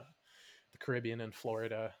down to the Caribbean and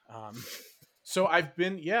Florida. So I've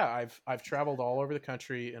been, I've traveled all over the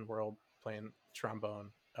country and world playing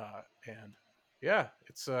trombone, and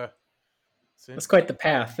that's quite the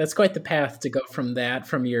path. That's quite the path to go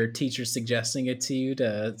from your teacher suggesting it to you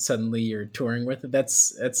to suddenly you're touring with it.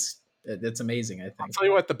 That's amazing, I think. I'll tell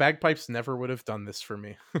you what, the bagpipes never would have done this for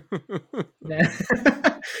me.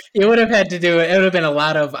 You would have had to do it. It would have been a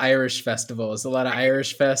lot of Irish festivals, a lot of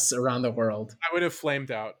Irish fests around the world. I would have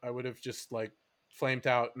flamed out. I would have just like flamed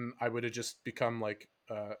out, and I would have just become like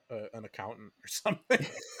an accountant or something.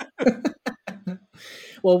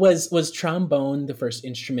 Well, was trombone the first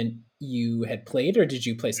instrument you had played, or did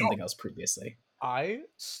you play something else previously? I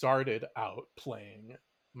started out playing,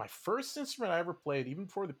 my first instrument I ever played, even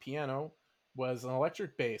before the piano, was an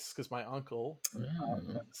electric bass, because my uncle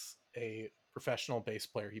was a professional bass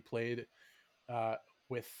player. He played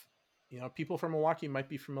with, people from Milwaukee might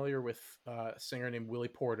be familiar with a singer named Willie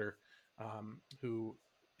Porter, who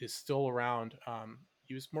is still around.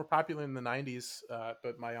 He was more popular in the 90s,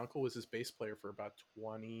 but my uncle was his bass player for about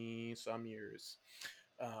 20 some years.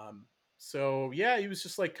 So yeah, he was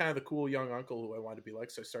just like kind of the cool young uncle who I wanted to be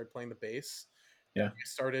like. So I started playing the bass. Yeah. I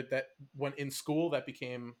started that when in school, that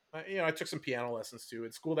became, I took some piano lessons too.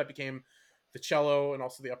 In school, that became the cello and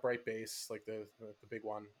also the upright bass, like the big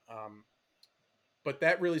one. But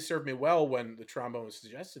that really served me well when the trombone was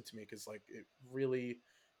suggested to me, because like it really,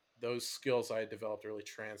 those skills I had developed really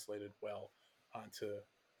translated well onto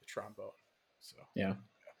the trombone. So yeah.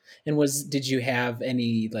 And did you have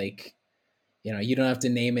any, like, you don't have to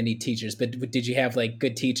name any teachers, but did you have like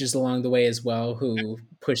good teachers along the way as well who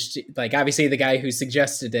pushed, like, obviously the guy who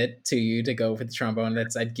suggested it to you to go for the trombone,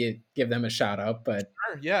 I'd give them a shout out, but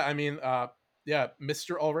sure. Yeah, I mean,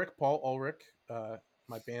 Mr. Ulrich, Paul Ulrich,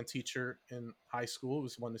 my band teacher in high school,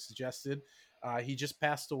 was the one that suggested. He just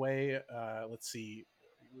passed away. Let's see,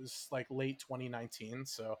 It was like late 2019.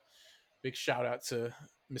 So big shout out to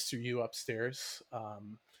Mr. U upstairs.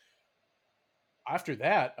 After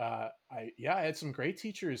that, I had some great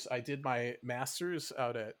teachers. I did my master's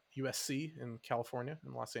out at USC in California,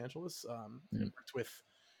 in Los Angeles. Worked with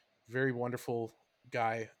very wonderful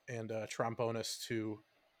guy and trombonist who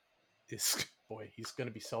is boy, he's going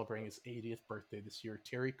to be celebrating his 80th birthday this year.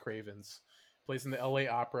 Terry Cravens plays in the LA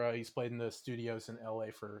Opera. He's played in the studios in LA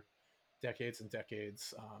for decades and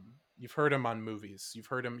decades. You've heard him on movies. You've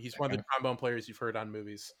heard him. He's one of the trombone players you've heard on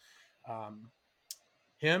movies.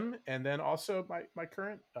 Him, and then also my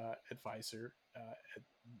current advisor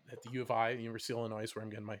at the U of I, University of Illinois, where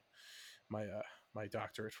I'm getting my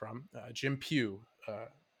doctorate from, Jim Pugh,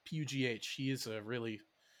 Pugh. He is a really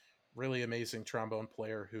amazing trombone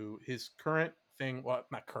player who his current thing, well,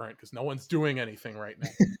 not current because no one's doing anything right now.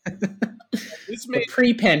 His main,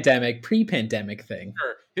 pre-pandemic thing.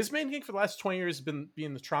 Sure. His main gig for the last 20 years has been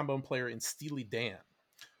being the trombone player in Steely Dan.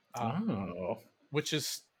 Which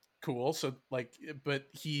is cool. So like, but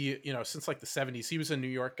he, since like the 70s, he was a New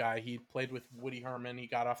York guy. He played with Woody Herman. He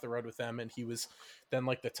got off the road with them, and he was then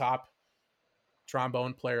like the top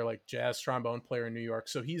trombone player, like jazz trombone player in New York.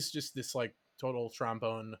 So he's just this like total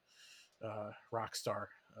trombone rock star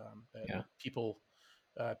that people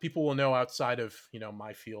will know outside of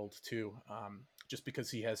my field too, just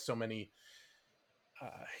because he has so many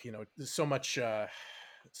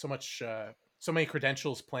so many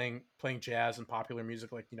credentials playing jazz and popular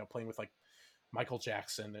music, like playing with like Michael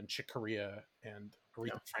Jackson and Chick Corea and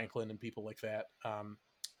Aretha Franklin and people like that.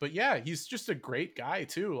 But yeah, he's just a great guy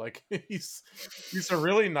too. Like he's a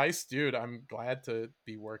really nice dude. I'm glad to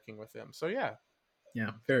be working with him. So yeah.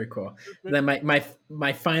 Yeah, very cool. Then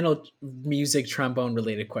my final music trombone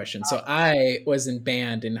related question. So I was in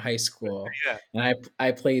band in high school, and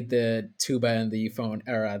I played the tuba and the euphone,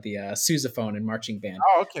 or the sousaphone in marching band.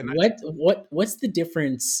 Oh, okay. Nice. What's the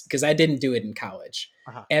difference? Because I didn't do it in college.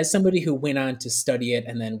 As somebody who went on to study it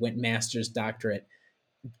and then went master's, doctorate,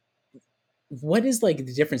 what is like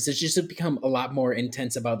the difference? Does it just become a lot more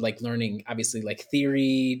intense about like learning, obviously, like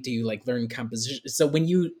theory? Do you like learn composition? So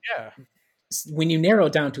when you narrow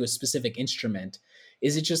down to a specific instrument,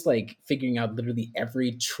 is it just like figuring out literally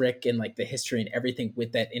every trick and like the history and everything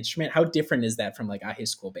with that instrument? How different is that from like a high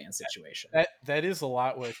school band situation? That is a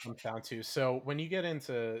lot what it comes down to. So when you get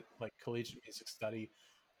into like collegiate music study,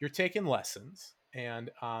 you're taking lessons, and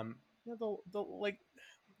the like,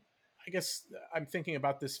 I guess I'm thinking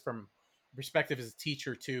about this from perspective as a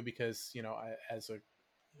teacher too, because when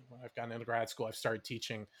I've gotten into grad school, I've started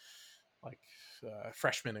teaching like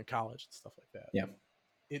freshmen in college and stuff like that. Yeah.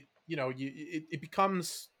 It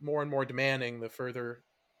becomes more and more demanding the further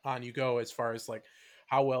on you go, as far as like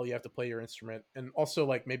how well you have to play your instrument. And also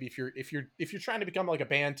like maybe if you're trying to become like a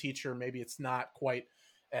band teacher, maybe it's not quite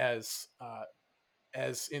as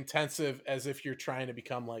intensive as if you're trying to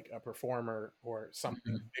become like a performer or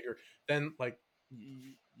something bigger. Then like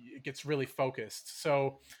it gets really focused.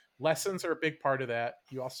 So lessons are a big part of that.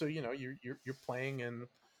 You also you're playing in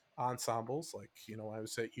ensembles. Like I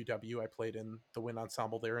was at UW, I played in the wind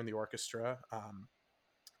ensemble there in the orchestra.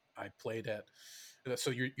 I played at,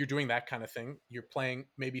 so you're doing that kind of thing. You're playing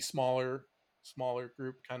maybe smaller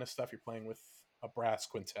group kind of stuff. You're playing with a brass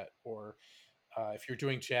quintet, or if you're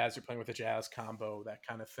doing jazz, you're playing with a jazz combo, that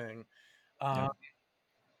kind of thing.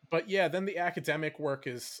 But yeah, then the academic work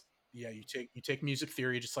is, you take music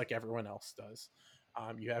theory just like everyone else does.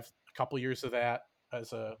 You have a couple years of that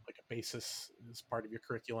as a basis, as part of your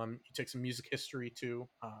curriculum. You take some music history too.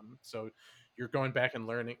 So you're going back and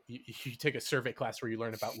learning. You take a survey class where you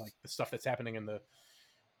learn about like the stuff that's happening in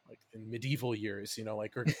medieval years,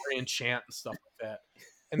 like Gregorian chant and stuff like that.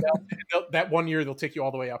 And that 1 year they'll take you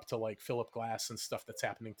all the way up to like Philip Glass and stuff that's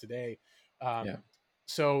happening today.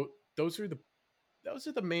 So those are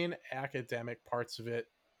the main academic parts of it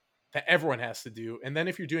that everyone has to do. And then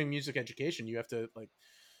if you're doing music education, you have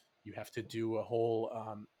to do a whole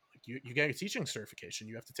you get a teaching certification.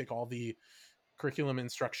 You have to take all the curriculum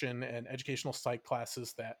instruction and educational psych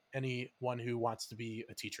classes that anyone who wants to be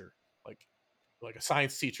a teacher, like a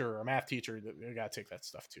science teacher or a math teacher, they got to take that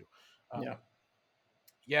stuff too.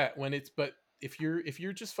 But if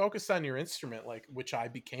you're just focused on your instrument, like which I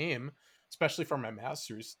became, especially for my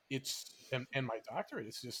master's, and my doctorate,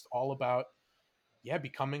 it's just all about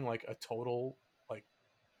becoming like a total like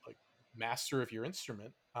master of your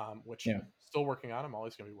instrument, which I'm still working on. I'm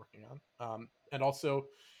always going to be working on, and also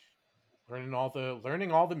learning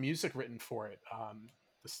all the music written for it,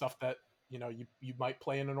 the stuff that you might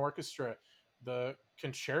play in an orchestra, the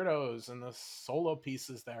concertos and the solo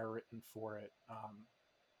pieces that are written for it.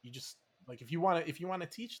 Like if you want to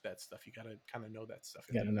teach that stuff, you got to kind of know that stuff.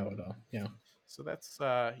 You got to know it all. Yeah. So that's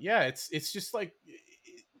it's just like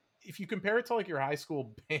if you compare it to like your high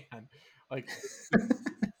school band, like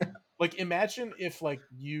like imagine if like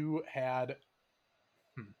you had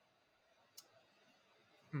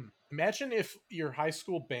imagine if your high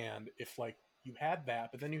school band, if like you had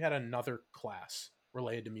that, but then you had another class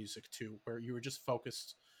related to music too, where you were just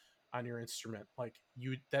focused on your instrument. Like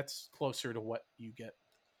that's closer to what you get.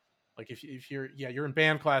 Like if you're in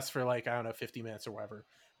band class for like, I don't know, 50 minutes or whatever,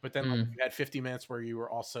 but then like you had 50 minutes where you were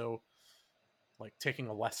also like taking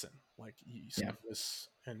a lesson, like this,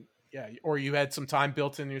 and or you had some time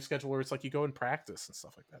built in your schedule where it's like you go and practice and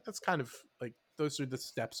stuff like that. That's kind of like, those are the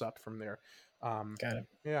steps up from there. Got it.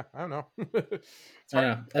 Yeah, I don't know. I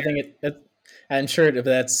know. I think I'm sure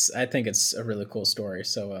I think it's a really cool story.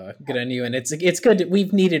 So good on you. And it's good.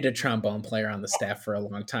 We've needed a trombone player on the staff for a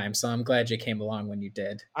long time. So I'm glad you came along when you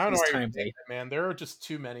did. I don't know why you're saying that, man. There are just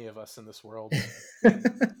too many of us in this world.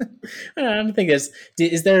 I'm thinking,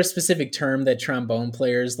 is there a specific term that trombone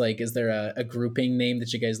players like? Is there a grouping name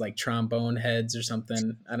that you guys like, trombone heads or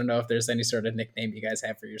something? I don't know if there's any sort of nickname you guys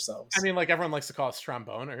have for yourselves. I mean, like everyone likes to call us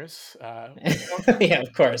tromboners. Yeah,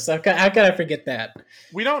 of course. How can I forget that?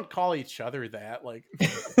 We don't call each other that. Like,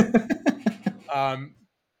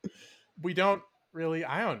 we don't really.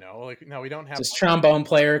 I don't know. Like, no, we don't have. Just trombone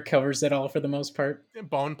player covers it all for the most part.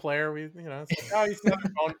 Bone player. It's like, oh, he's not a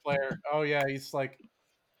bone player. Oh yeah, he's like.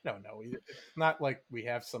 No, it's not like we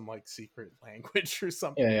have some like secret language or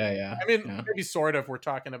something. Yeah. I mean, maybe sort of. We're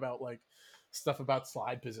talking about like stuff about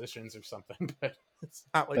slide positions or something, but it's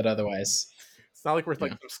not like. But otherwise, it's not like we're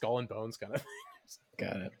like some skull and bones kind of thing.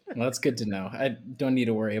 Got it. Well, that's good to know. I don't need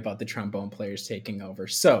to worry about the trombone players taking over.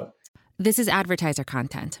 So, This is advertiser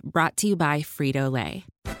content brought to you by Frito-Lay.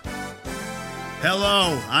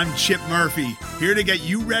 Hello, I'm Chip Murphy, here to get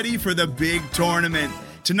you ready for the big tournament.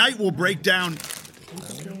 Tonight we break down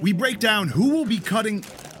who will be cutting.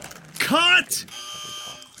 Cut!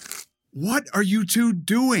 What are you two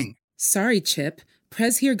doing? Sorry, Chip.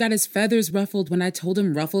 Prez here got his feathers ruffled when I told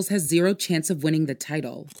him Ruffles has zero chance of winning the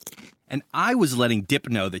title. And I was letting Dip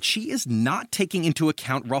know that she is not taking into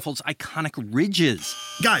account Ruffles' iconic ridges.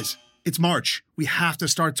 Guys, it's March. We have to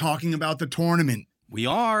start talking about the tournament. We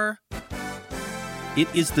are. It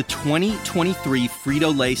is the 2023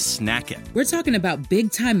 Frito-Lay Snack It. We're talking about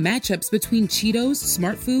big-time matchups between Cheetos,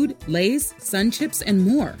 Smart Food, Lay's, Sun Chips, and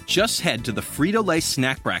more. Just head to the Frito-Lay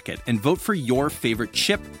Snack Bracket and vote for your favorite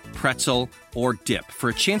chip, pretzel, or dip for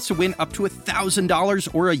a chance to win up to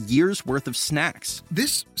 $1,000 or a year's worth of snacks.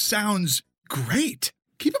 This sounds great.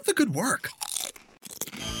 Keep up the good work.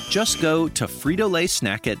 Just go to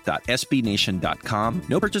fritolaysnackit.sbnation.com.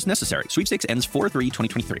 No purchase necessary. Sweepstakes ends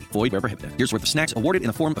 4/3/2023. Void where prohibited. Year's worth of snacks awarded in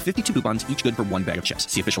the form of 52 coupons, each good for one bag of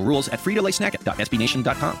chips. See official rules at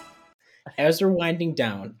fritolaysnackit.sbnation.com. As we're winding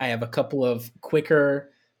down, I have a couple of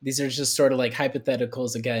quicker, these are just sort of like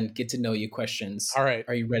hypotheticals, again, get to know you questions. All right.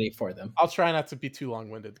 Are you ready for them? I'll try not to be too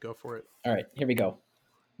long-winded. Go for it. All right, here we go.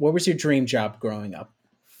 What was your dream job growing up?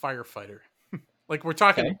 Firefighter. Like, we're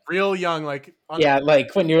talking real young, like...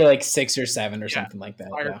 like when you're like 6 or 7 or something like that.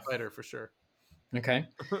 Firefighter, for sure. Okay.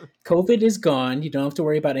 COVID is gone. You don't have to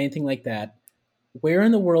worry about anything like that. Where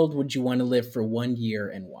in the world would you want to live for 1 year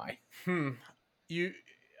and why? I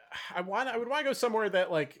would want to go somewhere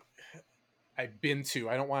that, like, I've been to.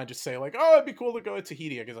 I don't want to just say, like, oh, it'd be cool to go to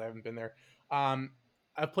Tahiti because I haven't been there.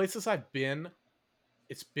 Places I've been,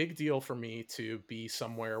 it's a big deal for me to be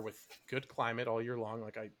somewhere with good climate all year long.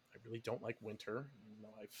 Like, I really don't like winter. You know,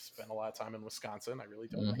 I've spent a lot of time in Wisconsin. I really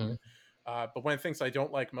don't like it. But one of the things I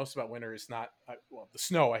don't like most about winter is the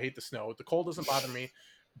snow. I hate the snow. The cold doesn't bother me,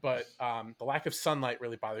 but the lack of sunlight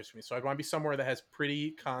really bothers me. So I'd want to be somewhere that has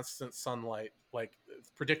pretty constant sunlight, like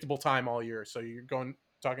predictable time all year. So you're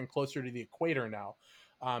talking closer to the equator now.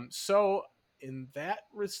 So in that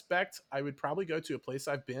respect, I would probably go to a place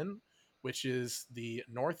I've been, which is the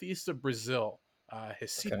northeast of Brazil.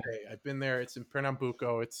 Recife. Okay. I've been there. It's in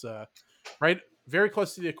Pernambuco. It's right very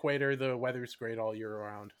close to the equator. The weather's great all year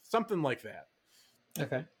round. Something like that.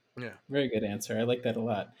 Okay. Yeah. Very good answer. I like that a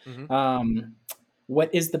lot.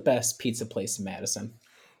 What is the best pizza place in Madison?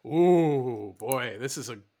 Ooh, boy, this is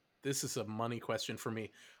a money question for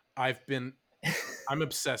me. I'm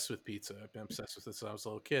obsessed with pizza. I've been obsessed with this since I was a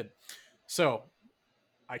little kid. So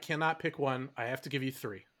I cannot pick one. I have to give you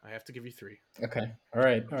three. Okay. All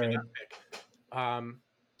right.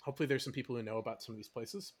 Hopefully there's some people who know about some of these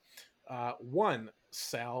places. One,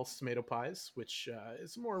 Sal's Tomato Pies, which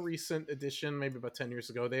is a more recent addition, maybe about 10 years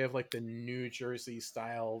ago. They have like the New Jersey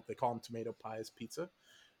style, they call them tomato pies pizza.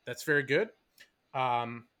 That's very good.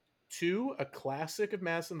 2, a classic of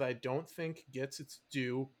Madison that I don't think gets its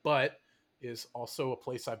due, but is also a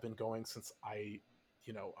place I've been going since I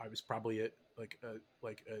was probably at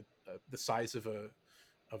the size of a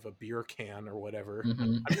beer can or whatever.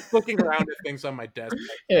 Mm-hmm. I'm just looking around at things on my desk.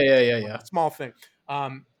 Yeah. Small thing.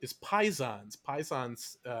 Is Paisans,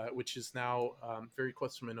 which is now very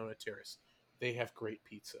close to Monona Terrace. They have great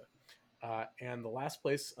pizza. And the last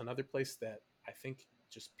place, another place that I think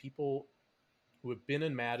just people who have been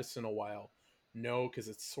in Madison a while know, because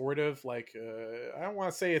it's sort of like I don't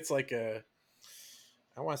want to say it's like a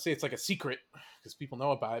secret because people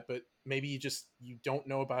know about it, but maybe you don't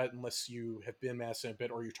know about it unless you have been Madison a bit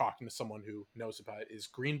or you're talking to someone who knows about it. Is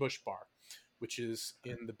Greenbush Bar, which is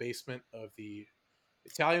in the basement of the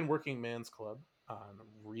Italian Working Man's Club on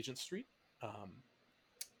Regent Street.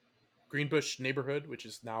 Greenbush neighborhood, which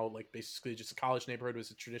is now like basically just a college neighborhood,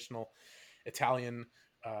 was a traditional Italian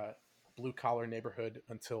blue collar neighborhood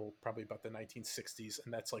until probably about the 1960s,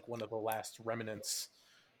 and that's like one of the last remnants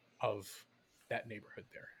of that neighborhood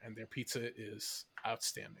there. And their pizza is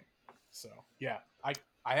outstanding. So yeah, I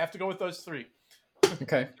have to go with those 3.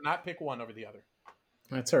 Okay, not pick one over the other.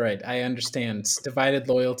 That's all right. I understand. It's divided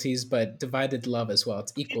loyalties, but divided love as well.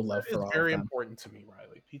 It's equal love for all of them. Very important to me,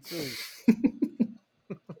 Riley. Pizza is.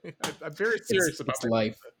 I'm very serious about it's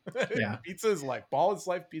life. Pizza. Yeah, pizza is life. Ball is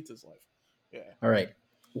life. Pizza is life. Yeah. All right.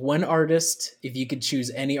 One artist, if you could choose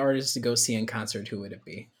any artist to go see in concert, who would it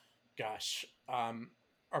be? Gosh, are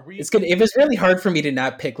we? It's good. It was really hard for me to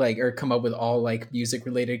not pick or come up with all music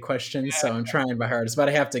related questions. So I'm trying my hardest, but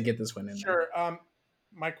I have to get this one in. Sure.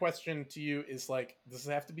 My question to you is does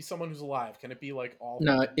it have to be someone who's alive? Can it be all?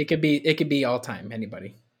 No, it could be all time.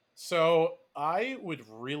 Anybody. So I would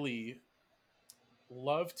really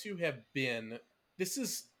love to have been. It's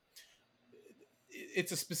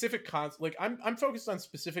a specific concert. I'm focused on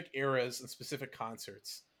specific eras and specific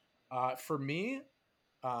concerts. For me,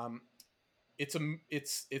 it's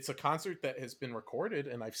a concert that has been recorded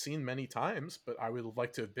and I've seen many times, but I would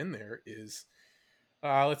like to have been there. Is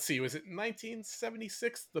let's see, was it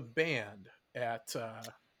 1976? The band at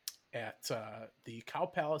the Cow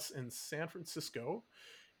Palace in San Francisco.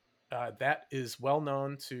 That is well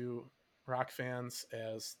known to rock fans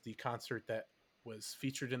as the concert that was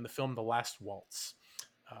featured in the film The Last Waltz.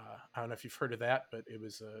 I don't know if you've heard of that, but it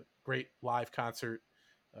was a great live concert.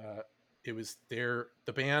 It was the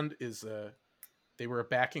band is they were a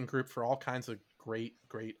backing group for all kinds of great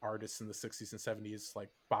artists in the 60s and 70s, like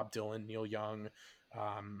Bob Dylan, Neil Young,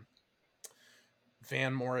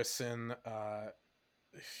 Van Morrison.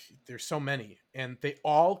 There's so many, and they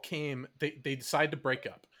all came. They decided to break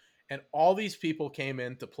up, and all these people came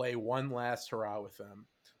in to play one last hurrah with them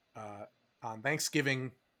on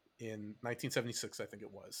Thanksgiving in 1976, I think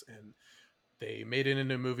it was, and they made it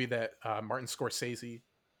into a movie that Martin Scorsese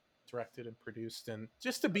directed and produced. And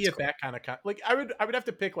just to be at that kind of I would have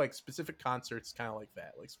to pick specific concerts, kind of like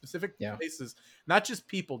that, specific places, not just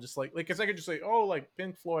people, just because I could just say, oh,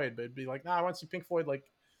 Pink Floyd, but it'd be nah, I want to see Pink Floyd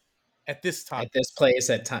at this time, at this place,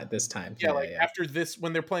 this time. Yeah, after this,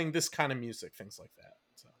 when they're playing this kind of music, things like that.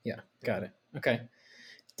 So yeah, got it. Okay.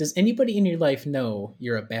 Does anybody in your life know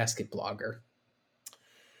you're a basket blogger?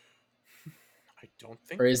 I don't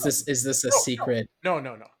think. Or is this a secret? No.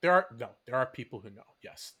 There are people who know.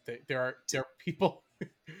 Yes, there are people.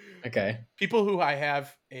 Okay. People who I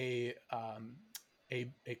have a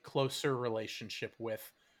closer relationship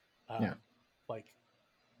with, a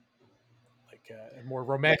more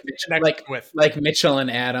romantic connection with, like Mitchell and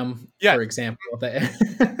Adam, for example.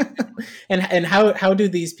 And how do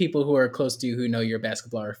these people who are close to you, who know you're a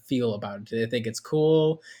basketballer, feel about it? Do they think it's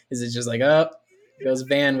cool? Is it just goes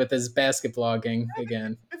Van with his basketblogging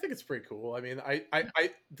again? I think it's pretty cool. I mean, I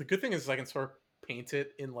the good thing is I can sort of paint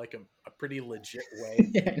it in a pretty legit way.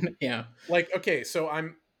 Yeah. Okay, so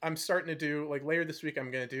I'm starting to do later this week. I'm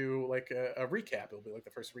going to do a recap. It'll be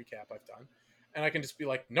the first recap I've done, and I can just be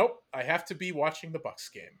nope, I have to be watching the Bucks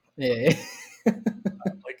game. Yeah.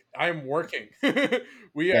 I'm working.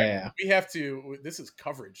 We have to. This is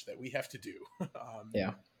coverage that we have to do.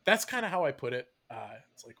 That's kind of how I put it.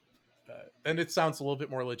 It's then it sounds a little bit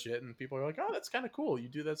more legit, and people are oh, that's kind of cool. You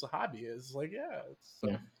do that as a hobby. It's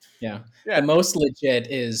yeah. The most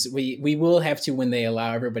legit is we will have to, when they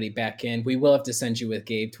allow everybody back in, we will have to send you with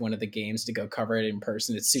Gabe to one of the games to go cover it in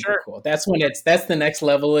person. It's super cool. That's when that's the next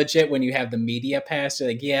level legit, when you have the media pass.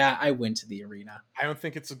 You're yeah, I went to the arena. I don't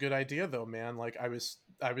think it's a good idea though, man. I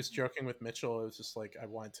was joking with Mitchell. It was just I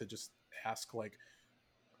wanted to just ask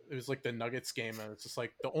it was the Nuggets game, and it's just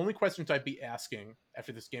the only questions I'd be asking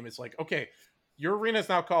after this game is okay, your arena is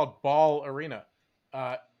now called Ball Arena.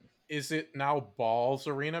 Is it now Balls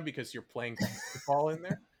Arena because you're playing basketball in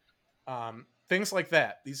there? Things like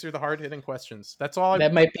that. These are the hard hitting questions. That's all.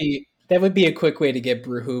 That would be a quick way to get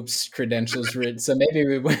Brew Hoop's credentials written. So maybe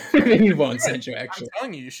we won't send you. Actually, I'm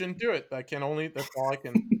telling you, you shouldn't do it. That's all I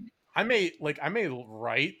can. I may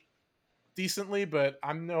write decently, but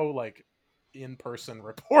I'm no like in-person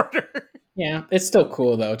reporter. Yeah, it's still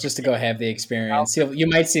cool though, just to go have the experience. You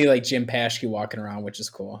might see like Jim Paschke walking around, which is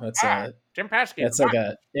cool. That's Jim Paschke. That's like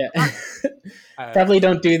Probably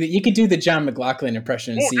don't do that. You could do the John McLaughlin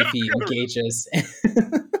impression and see if he engages.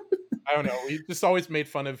 I don't know. We just always made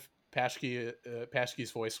fun of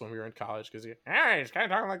Paschke's voice when we were in college because he's kind of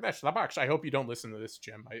talking like this. The Bucks. I hope you don't listen to this,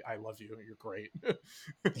 Jim. I love you. You're great.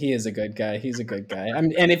 He is a good guy. He's a good guy.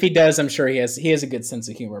 And if he does, I'm sure he has a good sense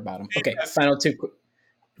of humor about him. Okay, final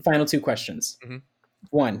two questions. Mm-hmm.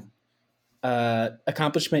 One,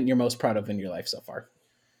 accomplishment you're most proud of in your life so far.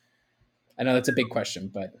 I know that's a big question,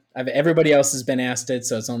 but everybody else has been asked it,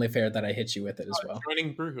 so it's only fair that I hit you with it as well.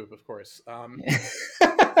 Joining Brew Hoop, of course.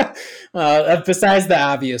 Well, besides the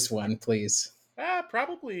obvious one, please.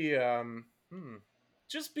 Probably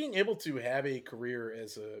just being able to have a career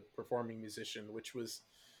as a performing musician, which was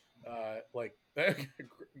like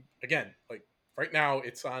again, like right now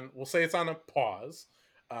we'll say it's on a pause,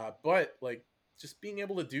 but like just being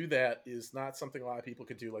able to do that is not something a lot of people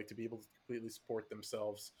could do, like to be able to completely support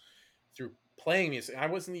themselves through playing music. I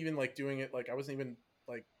wasn't even like doing it, like I wasn't even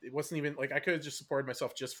like, it wasn't even like I could have just supported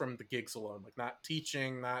myself just from the gigs alone, like not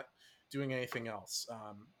teaching, not doing anything else.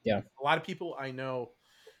 A lot of people I know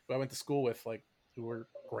who I went to school with, like who were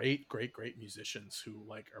great musicians who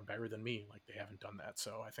like are better than me, like they haven't done that.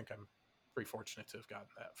 So I think I'm pretty fortunate to have gotten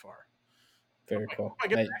that far. Very cool. I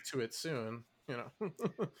get back to it soon, you know.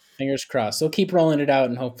 Fingers crossed. We'll keep rolling it out,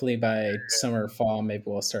 and hopefully by summer or fall, maybe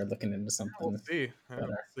we'll start looking into something. We'll see. We'll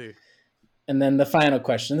see. And then the final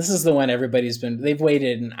question. This is the one they've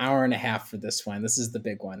waited an hour and a half for this one. This is the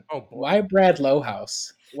big one. Oh, boy. Why Brad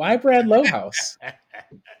Lohaus? Why Brad Lohaus?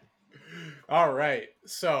 All right.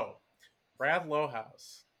 So, Brad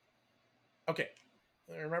Lohaus. Okay.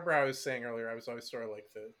 Remember I was saying earlier, I was always sort of like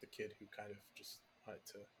the kid who kind of just wanted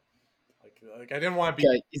to, like I didn't want to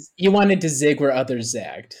be... Yeah, you wanted to zig where others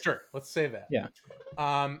zagged. Sure. Let's say that. Yeah.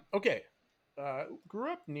 Okay.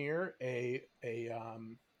 Grew up near a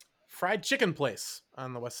fried chicken place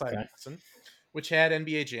on the west side of Madison, which had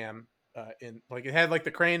NBA Jam in, like it had like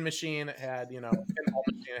the crane machine, it had, you know, pinball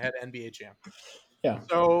machine, it had NBA Jam. Yeah.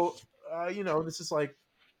 So this is like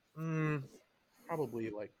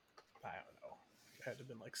probably like, I don't know, I had to have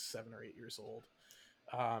been like 7 or 8 years old.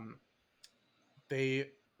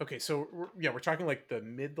 We're talking like the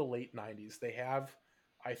mid to late 90s. They have,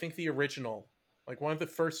 I think, the original, like one of the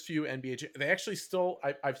first few NBA. They actually still,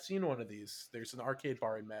 I've seen one of these. There's an arcade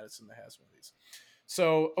bar in Madison that has one of these.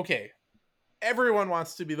 So, okay, everyone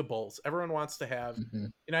wants to be the Bulls. Everyone wants to have,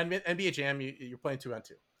 NBA Jam, you're playing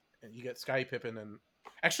 2-on-2. And you get Scottie Pippen. And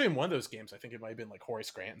actually in one of those games, I think it might have been like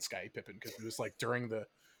Horace Grant and Scottie Pippen, because it was like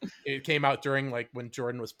it came out during like when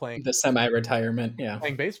Jordan was playing. The semi-retirement,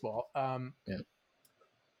 playing baseball. Yeah.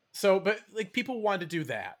 So, but like people wanted to do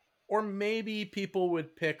that. Or maybe people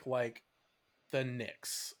would pick like the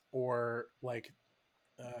Knicks or like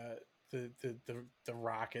the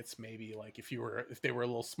Rockets. Maybe like if they were a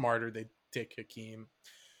little smarter, they'd take Hakeem.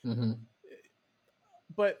 Mm-hmm.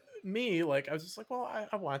 But me, like I was just like, well,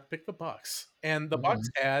 I want to pick the Bucks, and the Bucks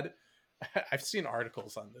had. I've seen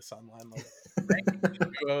articles on this online, like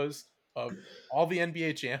duos of all the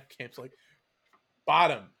NBA Jam games, like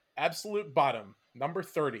absolute bottom, number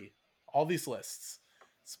 30. All these lists,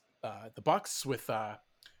 the Bucks with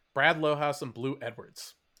Brad Lohaus and Blue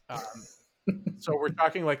Edwards. So we're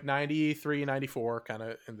talking like 93, 94, kind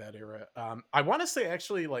of in that era. I want to say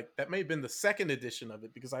actually like that may have been the second edition of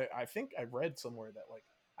it, because I think I read somewhere that like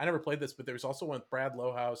I never played this, but there was also one with Brad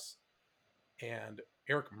Lohaus and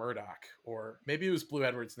Eric Murdoch, or maybe it was Blue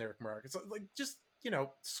Edwards and Eric Murdoch. It's like just,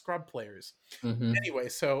 scrub players. Mm-hmm. Anyway,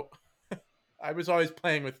 so I was always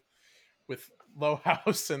playing with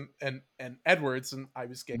Lohaus and Edwards, and I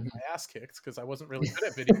was getting my ass kicked because I wasn't really good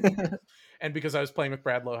at video games, and because I was playing with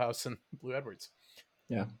Brad Lohaus and Blue Edwards.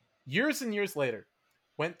 Yeah. Years and years later,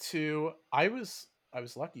 I was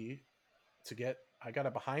lucky to I got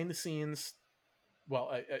a behind the scenes,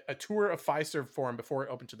 a tour of Fiserv Forum before it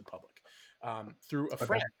opened to the public, through a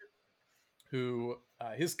friend who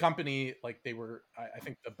his company, like they were, I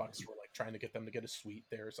think the Bucks were like trying to get them to get a suite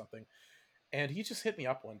there or something. And he just hit me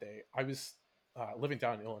up one day. I was living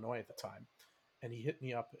down in Illinois at the time, and he hit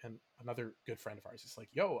me up, and another good friend of ours is like,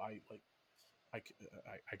 "Yo,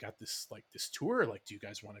 I got this tour. Like, do you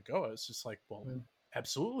guys want to go?" I was just like, "Well,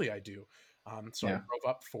 absolutely, I do." So I drove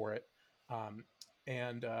up for it,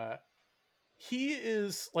 and he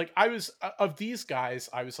is like, I was of these guys,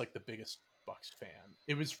 I was like the biggest Bucks fan.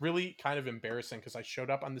 It was really kind of embarrassing because I showed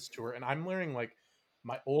up on this tour and I'm wearing like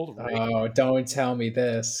my old Ray. Oh, don't tell me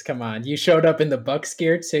this. Come on. You showed up in the Bucks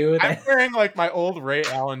gear too? I'm wearing like my old Ray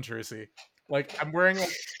Allen jersey. Like I'm wearing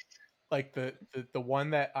like the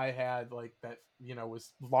one that I had, like that, you know,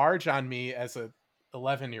 was large on me as a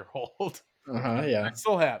 11-year-old. Yeah. I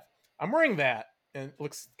still have. I'm wearing that, and it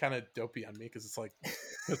looks kind of dopey on me because it's like,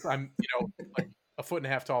 because I'm, you know, like a foot and a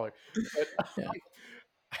half taller. But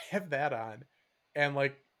I have that on, and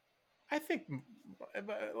like, I think,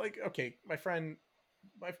 like, okay, my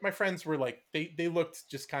friends were like, they looked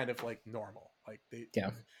just kind of like normal, like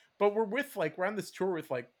but we're on this tour with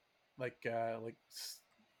like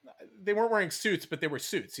they weren't wearing suits, but they were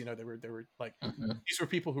suits, you know, they were like, these were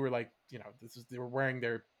people who were like, you know, they were wearing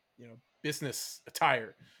their, you know, business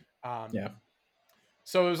attire.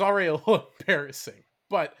 So it was already a little embarrassing.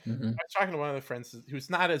 But I was talking to one of the friends who's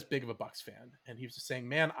not as big of a Bucks fan, and he was just saying,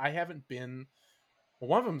 man, I haven't been, well,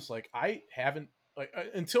 one of them's like, I haven't, like,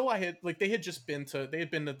 until I had, like, they had been to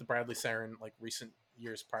the Bradley Center in like recent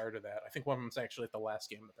years prior to that. I think one of them's actually at the last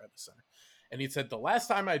game of the Bradley Center. And he said the last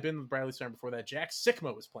time I'd been to the Bradley Center before that, Jack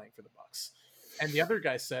Sikma was playing for the Bucks. And the other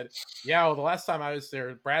guy said, yeah, well, the last time I was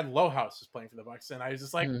there, Brad Lohaus was playing for the Bucks. And I was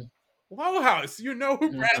just like, Lohaus, you know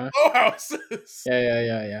who Brad Lohaus is?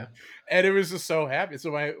 Yeah. And it was just so happy.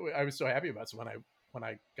 So I was so happy about it. So when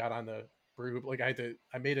I got on the Brew Hoop, like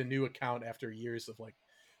I made a new account after years of like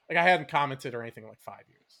I hadn't commented or anything in like 5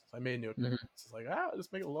 years. So I made a new account. It's like,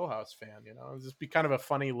 just make a Lohaus fan, you know, just be kind of a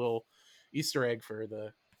funny little Easter egg for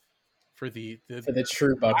the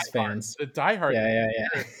true Bucks fans, the diehard.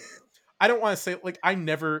 Yeah. I don't want to say like I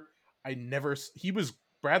never. Brad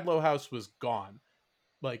Lohaus was gone.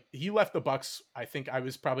 Like he left the Bucks. I think I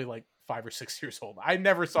was probably like 5 or 6 years old. I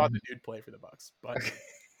never saw the dude play for the Bucks, but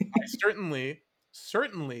I certainly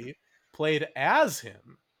played as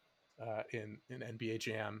him in NBA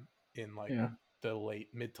Jam in like the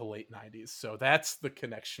mid to late 90s. So that's the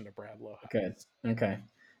connection to Brad Lohaus. Good. Okay.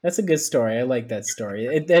 That's a good story. I like that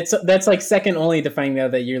story. That's like second only to finding out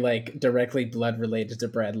that you're like directly blood related to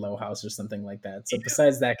Brad Lohaus or something like that. So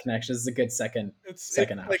besides that connection, this is a good second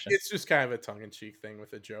option. Like, it's just kind of a tongue in cheek thing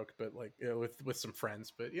with a joke, but like, you know, with some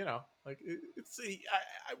friends. But you know, like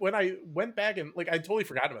when I went back and like I totally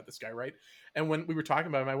forgot about this guy, right? And when we were talking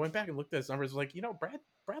about him, I went back and looked at his numbers. Like, you know, Brad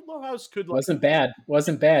Lohaus could like, wasn't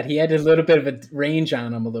bad. He had a little bit of a range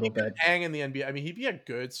on him, a little bit. Hang in the NBA. I mean, he'd be a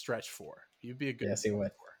good stretch four. He'd be a good. Yes, he would.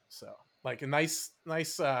 So like a nice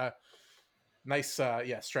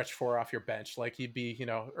stretch four off your bench. Like he'd be, you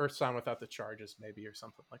know, Earth Sign without the charges maybe, or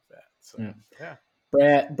something like that. So yeah.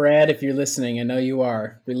 Brad, if you're listening, I know you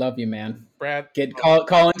are. We love you, man. Brad,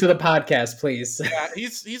 call into the podcast, please. Yeah,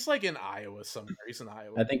 he's like in Iowa somewhere. He's in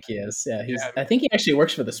Iowa. I think he is. Yeah, I think he actually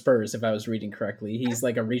works for the Spurs, if I was reading correctly. He's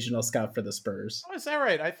like a regional scout for the Spurs. Oh, is that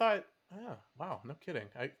right? I thought. Oh, wow, no kidding.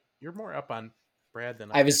 You're more up on Brad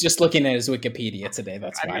than I was just looking at his Wikipedia today.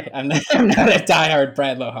 That's why I'm not a diehard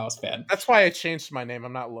Brad Lohaus fan. That's why I changed my name.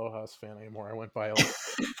 I'm not Lohaus fan anymore. I went by.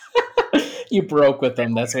 You broke with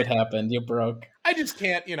them. That's what happened. You broke. I just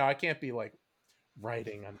can't. You know, I can't be like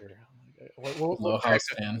writing under. Lohaus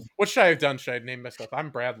fan. What should I have done? Should I have named myself? I'm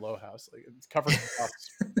Brad Lohaus. Like it's covering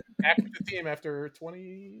back with the team after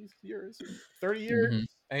 20 years, 30 years.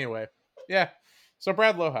 Anyway, yeah. So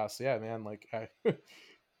Brad Lohaus, yeah, man. Like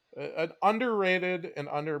an underrated and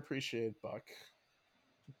underappreciated Buck.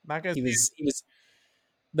 He was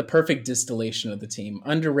the perfect distillation of the team.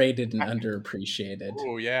 Underrated and underappreciated.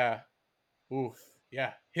 Oh yeah. Ooh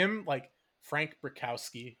yeah. Him, like Frank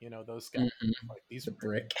Brickowski, you know, those guys. Like these the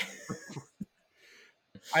brick.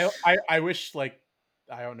 I wish, like,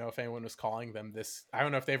 I don't know if anyone was calling them this. I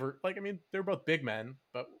don't know if they were like, I mean, they're both big men,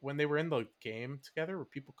 but when they were in the game together, were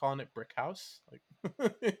people calling it Brick House? Like,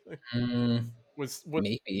 was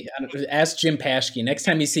maybe. Ask Jim Paschke next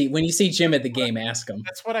time when you see Jim at the game. Ask him.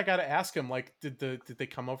 That's what I got to ask him. Like, did they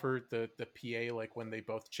come over the PA like when they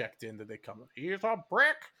both checked in? Did they come? Here's a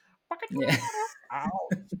brick. Yeah.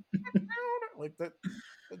 Like that.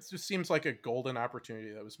 It just seems like a golden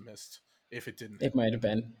opportunity that was missed. If it didn't, it might have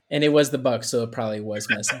been, and it was the Bucks, so it probably was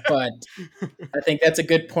missed. But I think that's a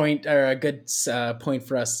good point, or a good point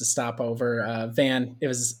for us to stop over. Van, it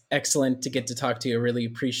was excellent to get to talk to you. I really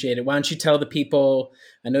appreciate it. Why don't you tell the people?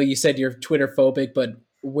 I know you said you're Twitter phobic, but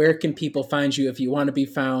where can people find you if you want to be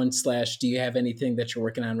found? / do you have anything that you're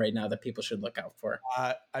working on right now that people should look out for?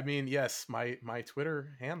 I mean, yes, my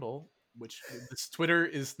Twitter handle. Which this Twitter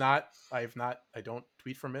is not. I don't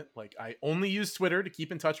tweet from it. Like I only use Twitter to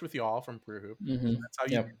keep in touch with y'all from Brew Hoop. That's how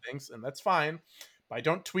you do things, and that's fine. But I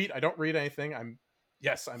don't tweet. I don't read anything. I'm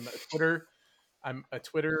a Twitter I'm a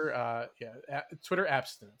Twitter, Twitter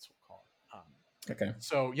abstinence, we'll call it. Okay.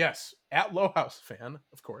 So yes, at Lohaus fan,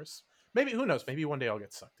 of course. Maybe, who knows? Maybe one day I'll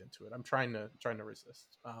get sucked into it. I'm trying to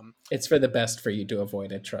resist. It's for the best for you to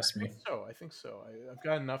avoid it. Trust me. I think so. I've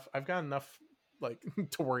got enough like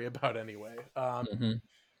to worry about anyway.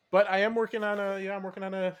 But I am working on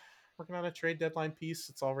a trade deadline piece.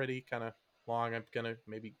 It's already kind of long. I'm gonna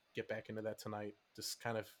maybe get back into that tonight. Just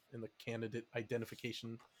kind of in the candidate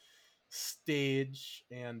identification stage,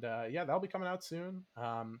 and that'll be coming out soon.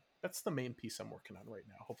 That's the main piece I'm working on right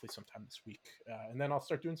now. Hopefully sometime this week, and then I'll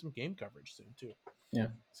start doing some game coverage soon too. Yeah,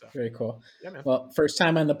 so very cool. Yeah, man. Well, first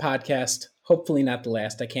time on the podcast, hopefully not the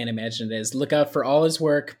last. I can't imagine it is. Look out for all his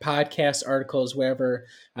work, podcasts, articles, wherever.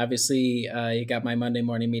 Obviously, you got my Monday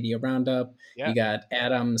morning media roundup. Yeah. You got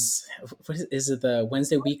Adam's. What is it? The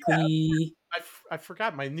Wednesday weekly. I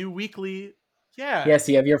forgot my new weekly. Yeah. Yes,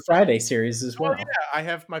 you have your Friday series as well. Yeah, I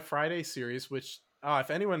have my Friday series, which if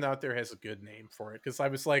anyone out there has a good name for it, because I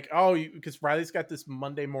was like, because Riley's got this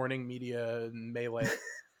Monday morning media melee,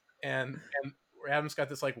 and Adam's got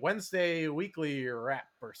this like Wednesday weekly wrap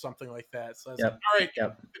or something like that. So I was like, all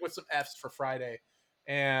right, with some F's for Friday,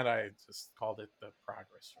 and I just called it the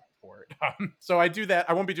progress report. So I do that.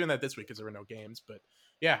 I won't be doing that this week because there were no games, but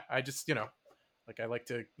yeah, I just like I like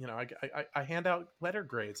to, I hand out letter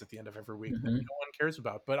grades at the end of every week that no one cares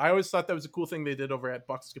about. But I always thought that was a cool thing they did over at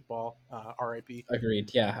Basketball, RIP. Agreed.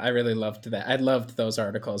 Yeah, I really loved that. I loved those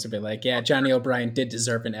articles. It'd be like, yeah, Johnny O'Brien did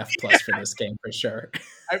deserve an F+ for this game for sure.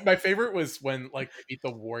 My favorite was when like they beat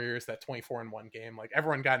the Warriors, that 24-1 game. Like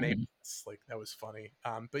everyone got named. Like that was funny.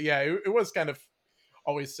 But yeah, it was kind of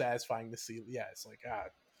always satisfying to see. Yeah, it's like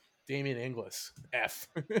Damian Inglis F.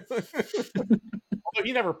 Although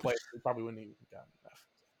he never played, so he probably wouldn't even gotten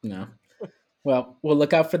enough. No. Well, we'll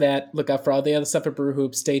look out for that. Look out for all the other stuff at Brew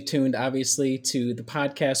Hoop. Stay tuned, obviously, to the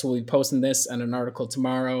podcast. We'll be posting this on an article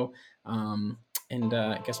tomorrow. And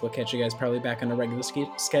I guess we'll catch you guys probably back on a regular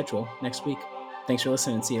schedule next week. Thanks for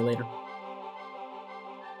listening. See you later.